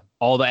the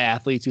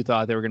athletes who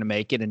thought they were going to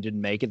make it and didn't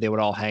make it, they would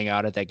all hang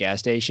out at that gas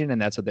station,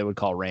 and that's what they would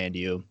call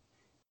Randu.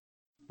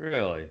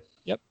 Really?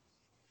 Yep.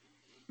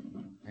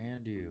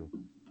 Randu.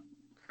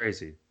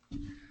 Crazy.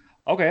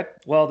 Okay.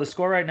 Well, the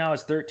score right now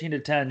is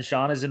 13-10.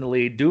 Sean is in the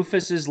lead.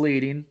 Doofus is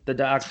leading the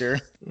doctor.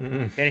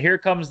 And here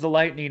comes the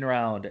lightning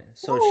round.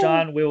 So,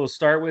 Sean, we will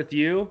start with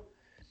you.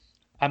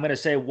 I'm going to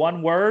say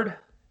one word,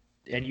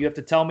 and you have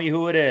to tell me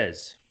who it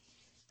is.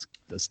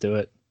 Let's do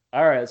it.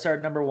 All right. Let's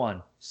start number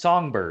one.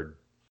 Songbird.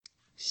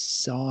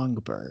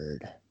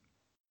 Songbird.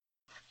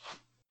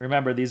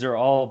 Remember, these are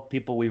all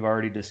people we've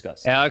already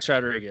discussed. Alex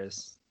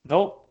Rodriguez.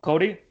 Nope.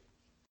 Cody?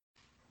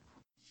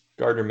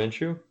 Gardner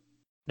Minshew?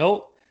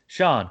 Nope.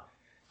 Sean.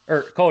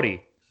 Or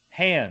Cody.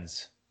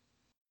 Hands.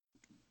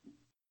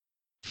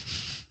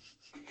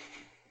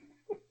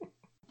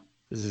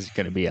 This is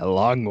going to be a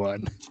long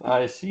one.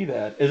 I see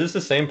that. Is this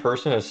the same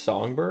person as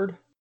Songbird?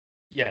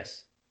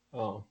 Yes.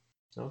 Oh,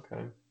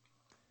 okay.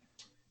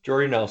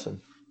 Jordy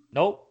Nelson.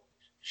 Nope.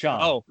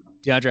 Sean. Oh,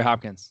 DeAndre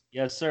Hopkins.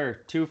 Yes,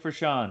 sir. 2 for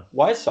Sean.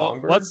 Why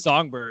Songbird? What's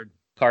Songbird?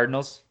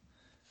 Cardinals.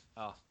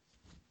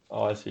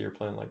 Oh, I see. You're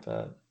playing like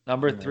that.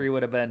 Number 3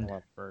 would have been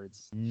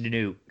Birds.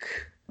 Nuke.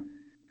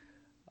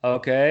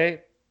 Okay.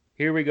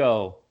 Here we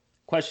go.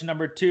 Question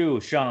number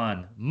 2,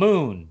 Sean.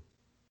 Moon.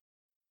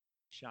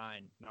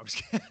 Shine. No, I'm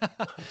just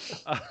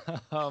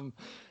kidding.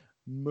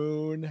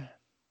 Moon.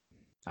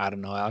 I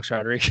don't know. Alex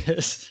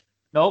Rodriguez.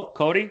 Nope.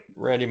 Cody.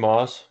 Randy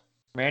Moss.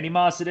 Randy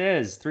Moss it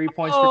is. 3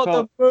 points for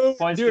Cody.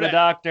 Points Dude, for the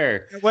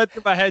doctor. It went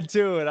through my head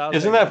too. And I was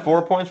Isn't like, that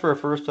 4 points for a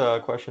first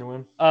question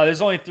win? There's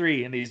only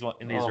 3 in these Oh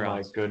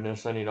rounds. my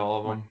goodness, I need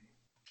all of them.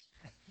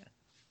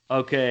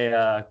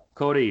 Okay,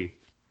 Cody.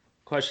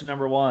 Question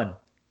number 1.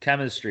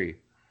 Chemistry.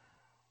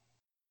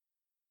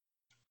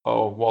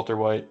 Oh, Walter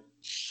White.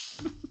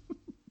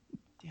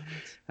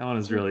 That one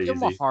is really Give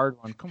easy. him a hard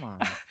one. Come on.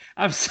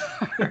 I'm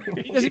sorry.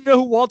 He doesn't even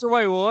know who Walter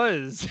White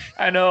was.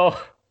 I know.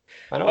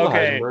 I know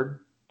Okay. Heisenberg.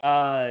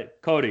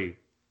 Cody.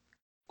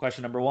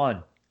 Question number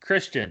 1.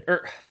 Christian.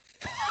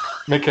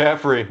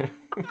 McCaffrey.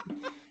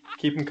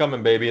 Keep them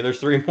coming, baby. There's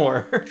 3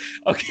 more.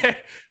 Okay,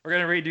 we're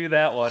gonna redo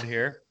that one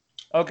here.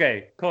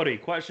 Okay, Cody.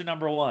 Question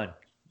number 1.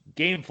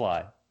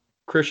 Gamefly.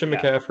 Christian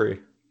McCaffrey.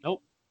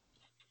 Nope.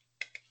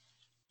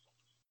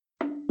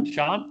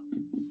 Sean.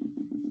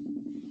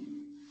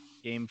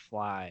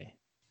 Gamefly.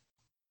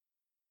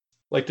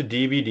 Like the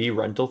DVD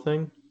rental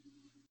thing?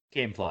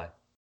 Gamefly.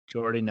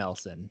 Jordy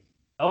Nelson.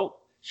 Oh,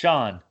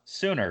 Sean.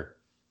 Sooner.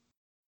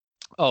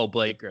 Oh,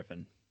 Blake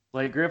Griffin.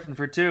 Blake Griffin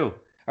for 2.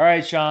 All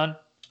right, Sean.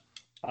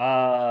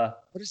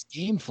 What is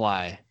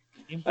Gamefly?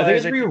 I think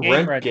it's where you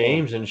rent rental.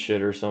 games and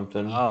shit or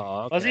something.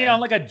 Oh, okay. Was he on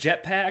like a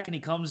jetpack and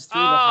he comes through?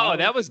 Oh,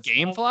 that was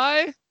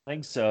Gamefly? I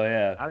think so.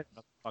 Yeah. I don't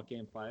know what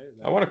Gamefly is.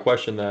 I want to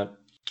question that.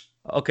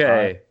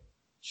 Okay,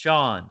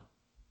 Sean.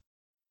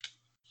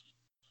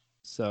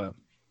 So,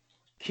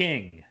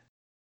 King.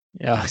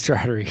 yeah, Alex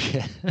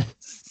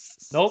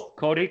Rodriguez. Nope.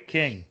 Cody.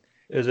 King.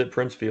 Is it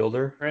Prince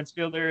Fielder? Prince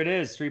Fielder it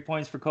is. 3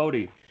 points for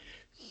Cody.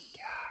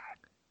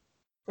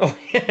 Oh,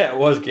 yeah, it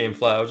was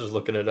Gamefly. I was just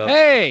looking it up.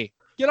 Hey,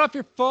 get off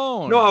your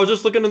phone. No, I was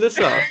just looking this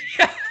up.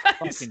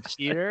 Fucking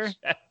cheater.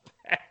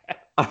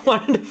 I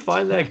wanted to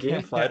find that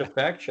Gamefly to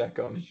fact check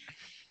them.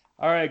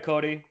 All right,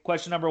 Cody.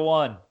 Question number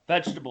 1.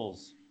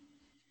 Vegetables.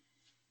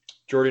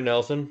 Jordy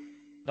Nelson.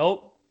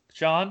 Nope.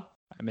 Sean.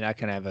 I mean, I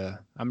can have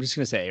a. I'm just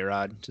gonna say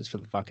A-Rod just for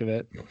the fuck of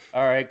it.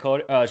 All right,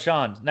 Cody.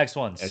 Sean. Next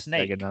one. Let's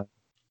Snake. take another.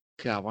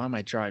 God, why am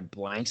I drawing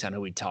blanks on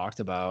who we talked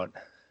about?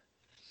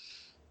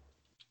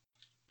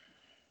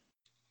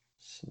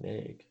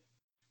 Snake.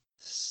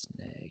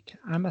 Snake.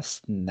 I'm a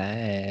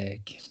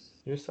snake.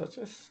 You're such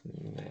a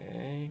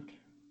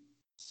snake.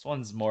 This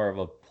one's more of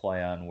a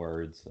play on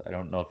words. I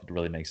don't know if it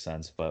really makes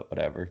sense, but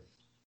whatever.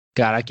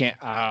 God, I can't.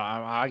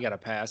 I gotta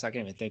pass. I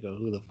can't even think of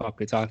who the fuck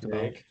we talked about.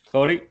 Snake.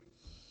 Cody.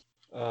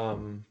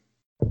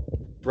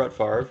 Brett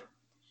Favre.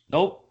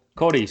 Nope.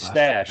 Cody.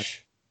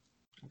 Stash.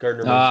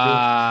 Gardner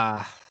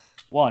Minshew.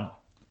 1.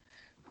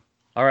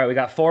 All right, we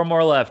got 4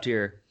 more left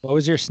here. What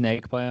was your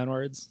snake play on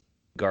words?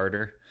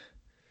 Garter.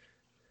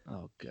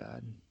 Oh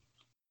God.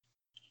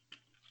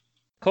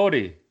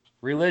 Cody.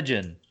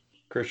 Religion.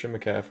 Christian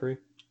McCaffrey.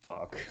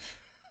 Fuck.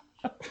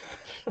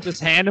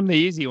 Just hand him the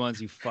easy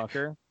ones, you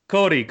fucker.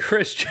 Cody.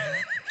 Christian.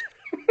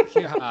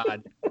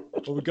 God.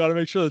 Well, we gotta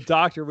make sure the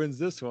doctor wins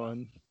this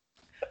one.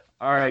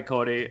 All right,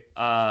 Cody.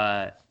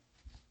 Number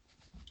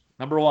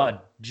 1.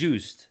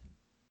 Juiced.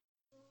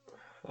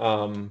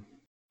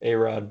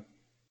 A-Rod.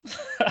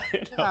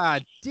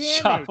 God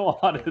damn Sean it.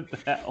 wanted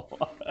that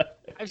one.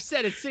 I've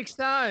said it 6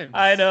 times.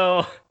 I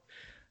know.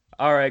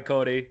 All right,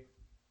 Cody.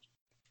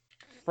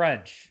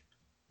 French.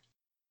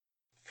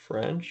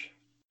 French.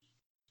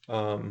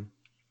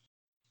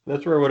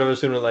 That's where I would have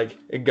assumed like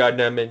a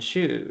goddamn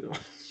shoe.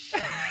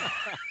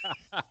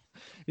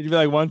 You'd be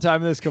like, one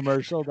time in this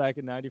commercial back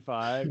in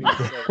 '95.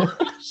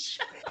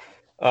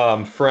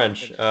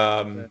 French.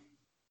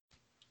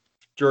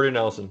 Jordy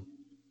Nelson.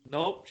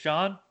 Nope.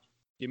 Sean.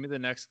 Give me the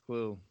next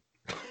clue.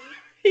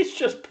 He's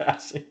just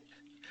passing.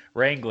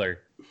 Wrangler.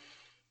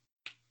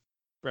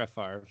 Brett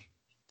Favre.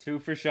 2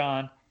 for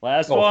Sean.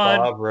 Last one.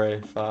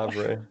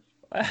 Favre.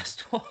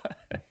 Last one.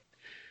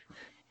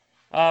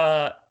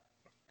 Ha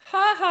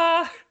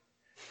ha.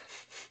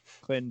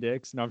 Clinton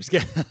Dix. No, I'm just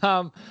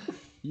kidding.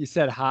 You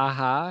said ha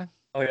ha.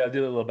 Oh yeah, I'll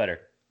do it a little better.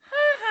 Ha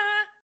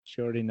ha.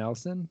 Jordy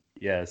Nelson.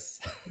 Yes.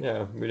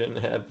 Yeah, we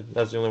didn't have.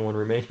 That's the only one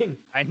remaining.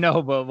 I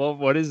know, but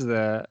what is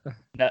that?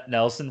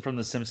 Nelson from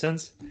The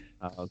Simpsons.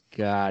 Oh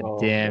God Oh,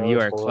 damn! that You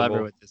was are clever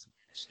horrible. with this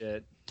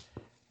shit.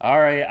 All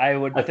right,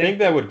 I think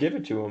that would give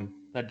it to him.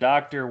 the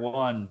doctor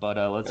won, but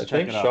let's I check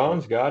think it out.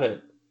 Sean's got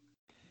it.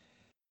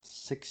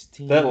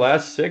 16. That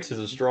last 6 is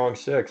a strong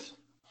 6.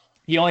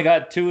 He only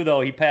got 2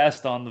 though. He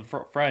passed on the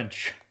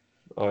French.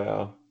 Oh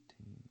yeah.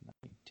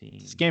 19.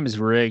 This game is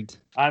rigged.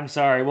 I'm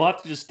sorry. We'll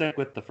have to just stick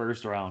with the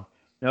first round.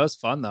 No, it's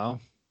fun though.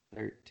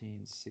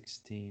 13,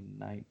 16,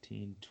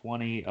 19,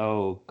 20.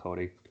 Oh,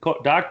 Cody.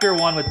 Doctor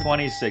won with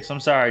 26. I'm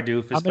sorry,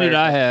 Doofus. How many did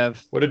I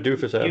have? What did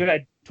Doofus have? You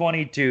had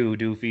 22,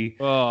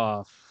 Doofy.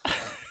 Oh,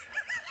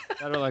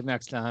 better luck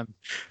next time.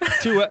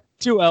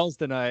 Two L's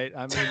tonight.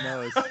 I mean,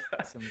 those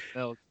some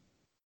milk.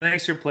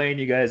 Thanks for playing,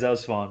 you guys. That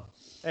was fun.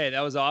 Hey,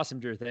 that was awesome,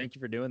 Drew. Thank you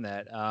for doing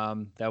that.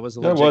 That was a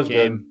That legit was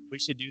game. good. We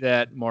should do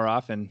that more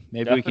often.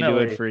 Maybe we can do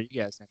Definitely. it for you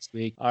guys next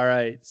week. All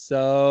right.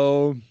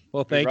 So,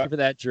 well, thank you for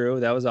that, Drew.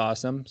 That was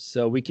awesome.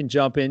 So we can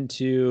jump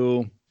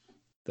into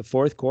the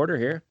fourth quarter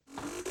here.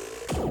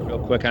 Real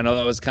quick. I know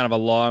that was kind of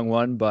a long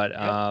one, but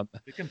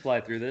We can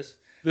fly through this.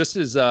 this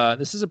is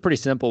a pretty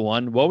simple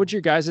one. What would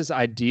your guys'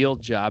 ideal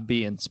job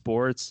be in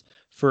sports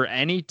for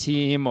any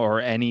team or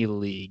any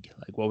league?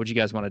 Like, what would you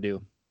guys want to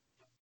do?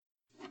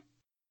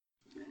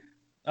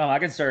 I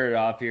can start it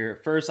off here.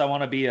 First, I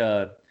want to be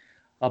a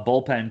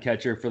bullpen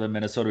catcher for the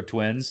Minnesota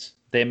Twins.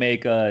 They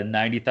make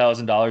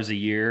 $90,000 a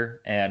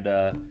year,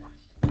 and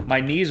my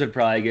knees would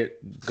probably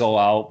go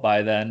out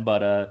by then.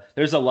 But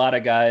there's a lot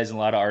of guys and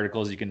a lot of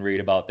articles you can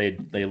read about.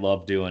 They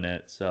love doing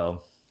it.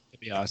 So That'd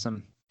be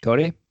awesome.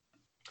 Cody?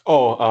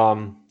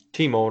 Oh,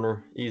 team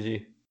owner,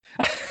 easy.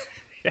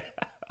 yeah.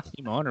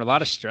 Team owner, a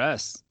lot of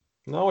stress.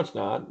 No, it's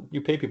not. You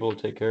pay people to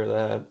take care of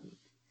that.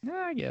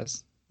 Yeah, I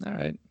guess. All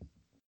right.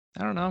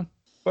 I don't know.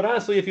 But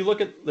honestly, if you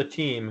look at the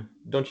team,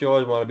 don't you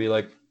always want to be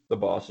like the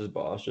boss's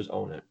boss? Just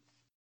own it.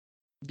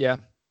 Yeah.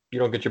 You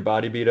don't get your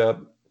body beat up.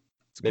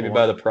 It's Maybe cool.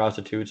 by the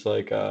prostitutes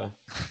like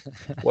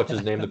what's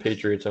his name, the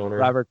Patriots owner.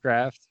 Robert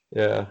Kraft.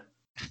 Yeah.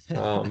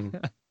 I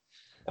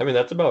mean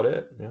that's about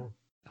it. Yeah.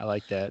 I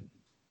like that.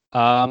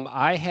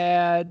 I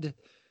had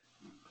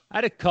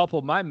a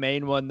couple. My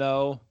main one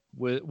though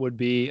would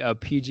be a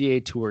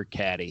PGA Tour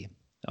caddy.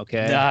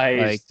 Okay.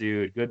 Nice, Like,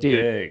 dude. Good dude,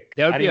 pick.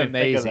 that would I be didn't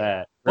even think of amazing,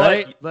 that.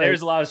 right? But Like-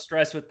 there's a lot of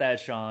stress with that,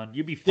 Sean.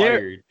 You'd be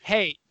fired.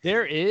 Hey,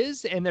 there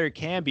is and there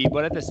can be,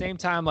 but at the same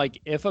time, like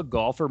if a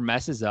golfer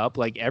messes up,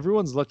 like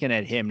everyone's looking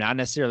at him, not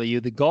necessarily you.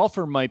 The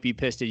golfer might be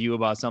pissed at you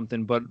about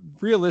something, but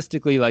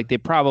realistically, like they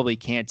probably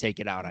can't take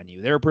it out on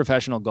you. They're a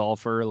professional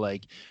golfer,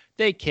 like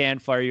they can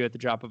fire you at the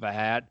drop of a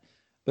hat,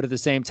 but at the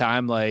same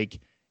time, like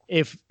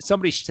if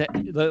somebody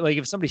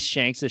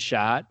shanks a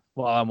shot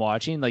while I'm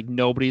watching, like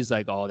nobody's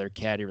like, oh, their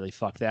caddy really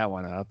fucked that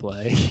one up.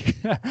 Like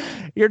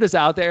you're just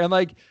out there and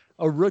like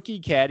a rookie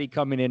caddy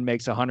coming in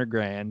makes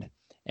 $100,000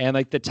 and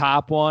like the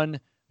top one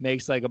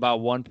makes like about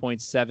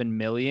 1.7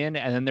 million.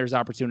 And then there's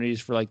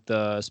opportunities for like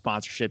the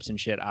sponsorships and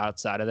shit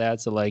outside of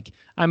that. So like,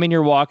 I mean,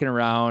 you're walking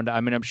around.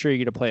 I mean, I'm sure you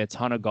get to play a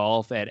ton of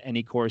golf at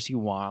any course you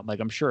want. Like,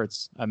 I'm sure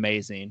it's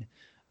amazing.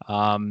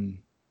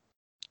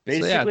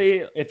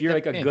 Basically, if you're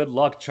like a good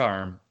luck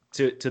charm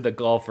to the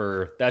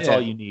golfer, that's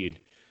all you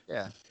need.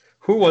 Yeah.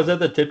 Who was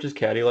that tipped his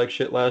caddy like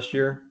shit last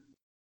year?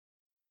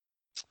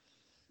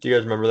 Do you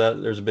guys remember that?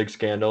 There's a big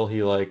scandal. He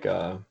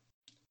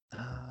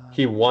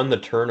he won the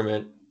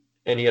tournament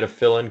and he had a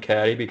fill-in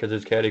caddy because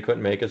his caddy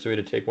couldn't make it, so he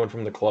had to take one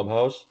from the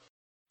clubhouse.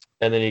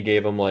 And then he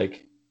gave him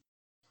like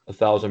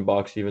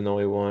 $1,000 even though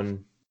he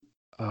won.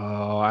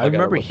 Oh, I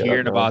remember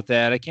hearing about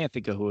that. I can't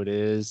think of who it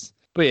is.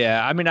 But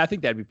yeah, I mean, I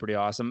think that'd be pretty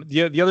awesome.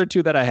 The other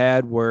two that I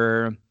had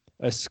were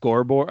a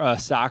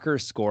soccer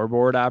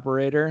scoreboard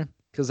operator.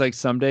 Because like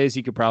some days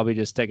you could probably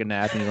just take a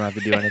nap and you don't have to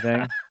do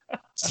anything.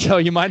 So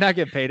you might not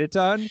get paid a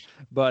ton,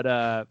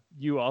 but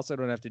you also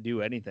don't have to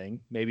do anything.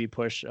 Maybe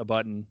push a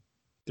button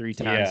 3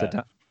 times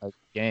a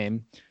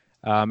game.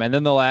 And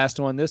then the last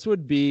one, this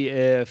would be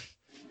if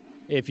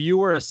you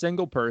were a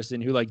single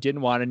person who like didn't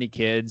want any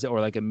kids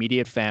or like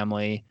immediate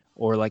family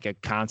or like a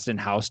constant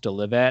house to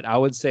live at, I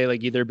would say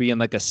like either being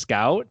like a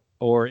scout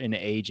or an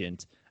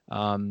agent.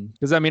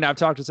 Because I mean, I've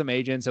talked to some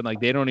agents and like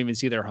they don't even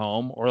see their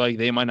home, or like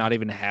they might not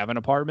even have an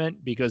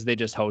apartment because they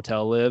just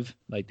hotel live.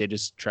 Like they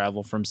just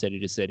travel from city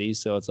to city.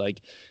 So it's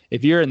like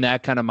if you're in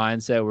that kind of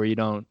mindset where you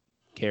don't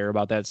care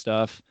about that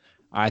stuff,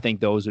 I think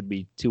those would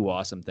be two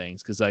awesome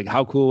things. Because like,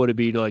 how cool would it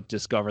be to like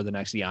discover the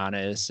next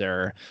Giannis,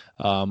 or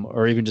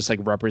even just like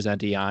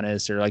represent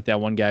Giannis, or like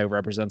that one guy who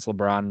represents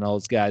LeBron and all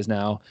those guys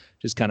now,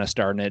 just kind of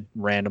starting it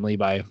randomly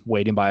by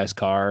waiting by his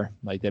car.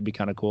 Like that'd be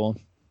kind of cool.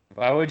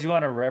 Why would you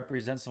want to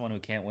represent someone who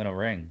can't win a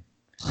ring?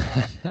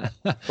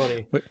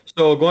 Funny.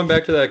 So going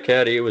back to that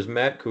caddy, it was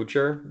Matt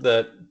Kuchar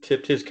that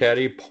tipped his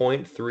caddy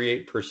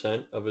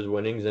 0.38% of his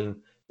winnings, and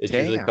it's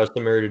usually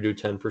customary to do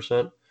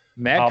 10%.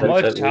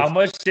 How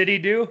much did he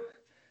do?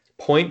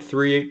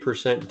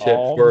 0.38% tip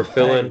for a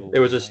fill-in. It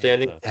was a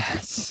standing.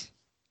 That's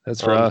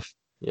rough.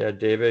 Yeah,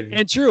 David.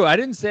 And true, I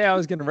didn't say I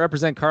was going to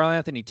represent Karl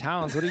Anthony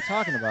Towns. What are you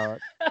talking about?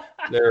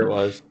 There it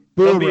was.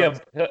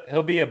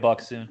 He'll be a Buck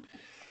soon.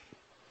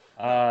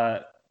 I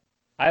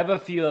have a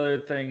few other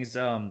things.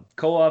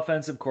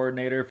 Co-offensive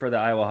coordinator for the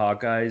Iowa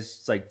Hawkeyes.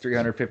 It's like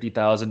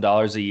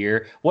 $350,000 a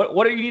year.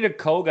 What do you need a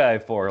co-guy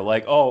for?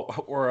 Like,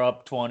 oh, we're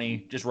up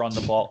 20, just run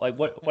the ball. Like,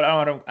 what?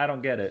 I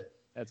don't get it.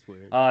 That's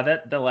weird.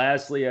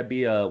 Lastly, I'd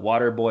be a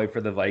water boy for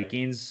the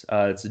Vikings.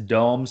 It's a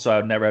dome, so I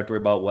would never have to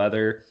worry about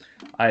weather.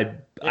 They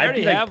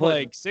already have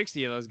like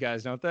 60 of those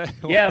guys, don't they?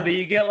 Yeah, but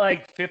you get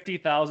like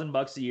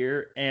 $50,000 a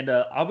year, and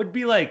I would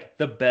be like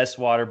the best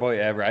water boy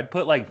ever. I'd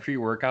put like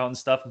pre-workout and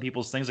stuff in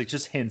people's things, like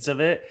just hints of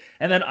it,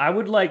 and then I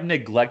would like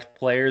neglect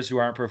players who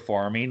aren't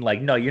performing.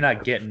 Like, no, you're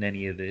not getting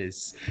any of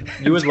this.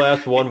 You would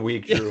last 1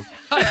 week, Drew.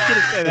 I was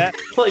gonna say that.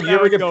 Like, you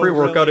ever get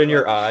pre-workout in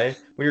your eye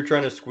when you're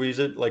trying to squeeze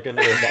it like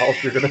into your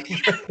mouth? You're gonna.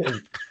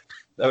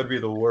 That would be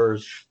the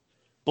worst.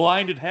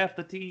 Blinded half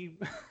the team.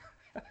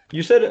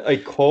 You said a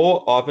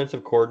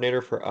co-offensive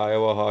coordinator for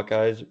Iowa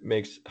Hawkeyes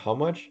makes how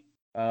much?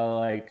 They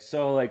make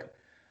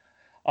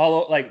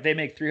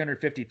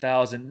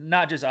 $350,000.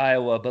 Not just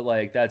Iowa, but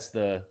like that's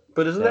the.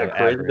 But isn't that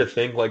crazy to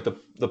think like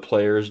the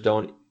players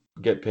don't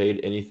get paid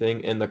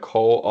anything, and the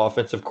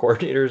co-offensive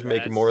coordinators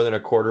make more than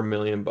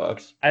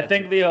 $250,000? I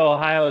think the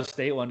Ohio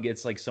State one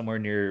gets like somewhere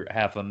near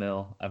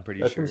 $500,000. I'm pretty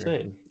sure. That's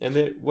insane. And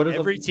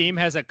every team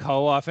has a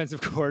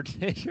co-offensive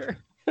coordinator.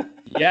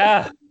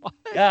 Yeah,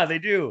 yeah, they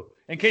do.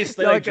 In case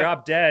they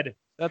drop dead.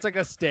 That's like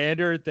a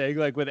standard thing.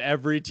 Like with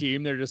every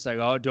team, they're just like,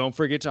 oh, don't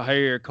forget to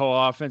hire your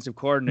co-offensive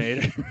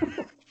coordinator.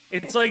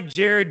 It's like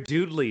Jared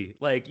Dudley.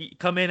 Like,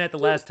 come in at the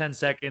last 10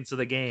 seconds of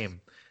the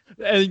game.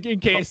 And in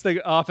case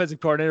the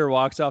offensive coordinator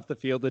walks off the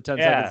field with 10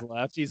 seconds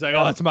left, he's like,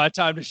 oh, it's my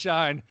time to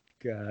shine.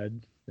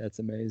 God, that's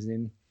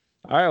amazing.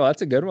 All right, well,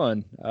 that's a good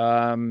one.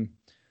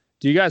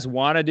 Do you guys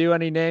want to do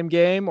any name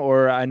game,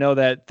 or I know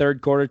that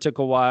third quarter took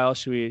a while?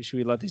 Should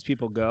we let these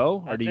people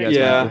go, or do you guys?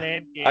 Yeah,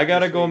 I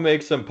gotta go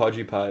make some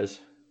pudgy pies.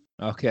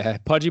 Okay,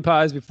 pudgy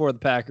pies before the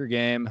Packer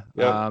game.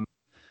 Yep.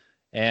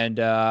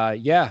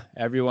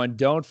 Everyone,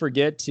 don't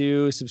forget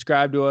to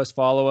subscribe to us,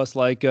 follow us,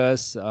 like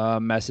us,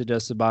 message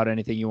us about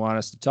anything you want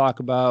us to talk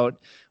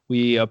about.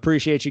 We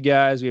appreciate you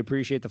guys. We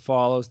appreciate the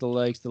follows, the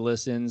likes, the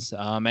listens,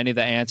 any of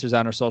the answers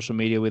on our social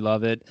media. We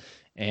love it.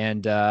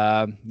 And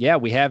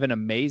we have an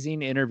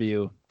amazing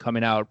interview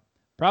coming out,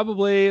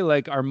 probably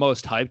like our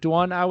most hyped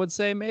one, I would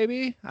say,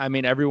 maybe. I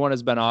mean, everyone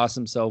has been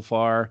awesome so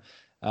far.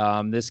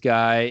 This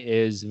guy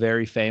is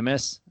very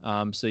famous,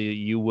 so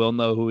you will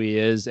know who he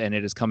is, and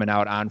it is coming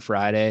out on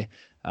Friday.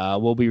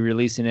 We'll be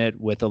releasing it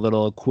with a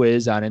little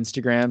quiz on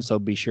Instagram, so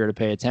be sure to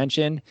pay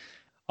attention.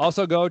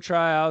 Also, go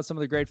try out some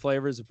of the great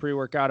flavors of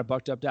pre-workout at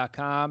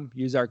buckedup.com.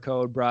 Use our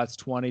code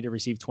BRATS20 to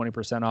receive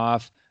 20%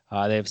 off.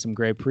 They have some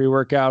great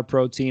pre-workout,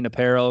 protein,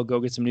 apparel. Go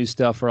get some new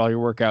stuff for all your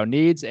workout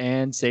needs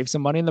and save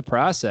some money in the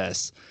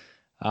process.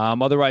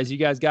 Otherwise, you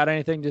guys got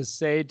anything to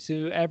say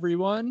to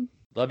everyone?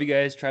 Love you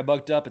guys. Try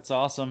Bucked Up. It's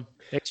awesome.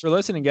 Thanks for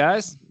listening,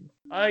 guys.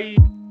 Bye.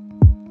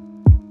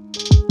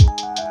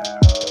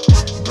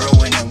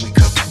 Brewing and we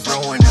cooking,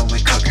 brewing and we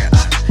cooking.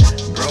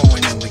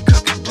 Brewing and we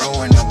cooking,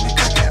 brewing and we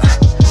cooking.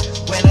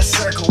 When I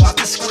circle off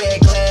the square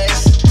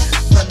glass,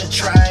 from the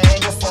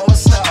triangle for a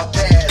star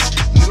pass.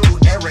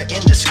 New era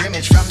in the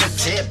scrimmage from the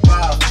tip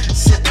off.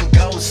 Sip and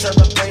go,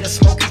 celebrate a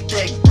smoky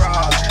thick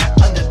broad.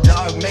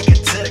 Underdog, make it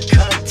to the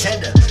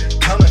contender.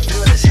 Coming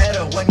through this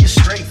header when you're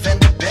straight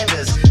fender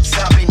benders.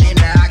 Stopping in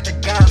the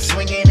octagon,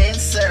 swinging in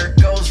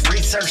circles.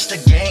 Research the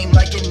game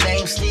like your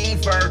name's Steve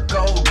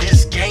Urkel. This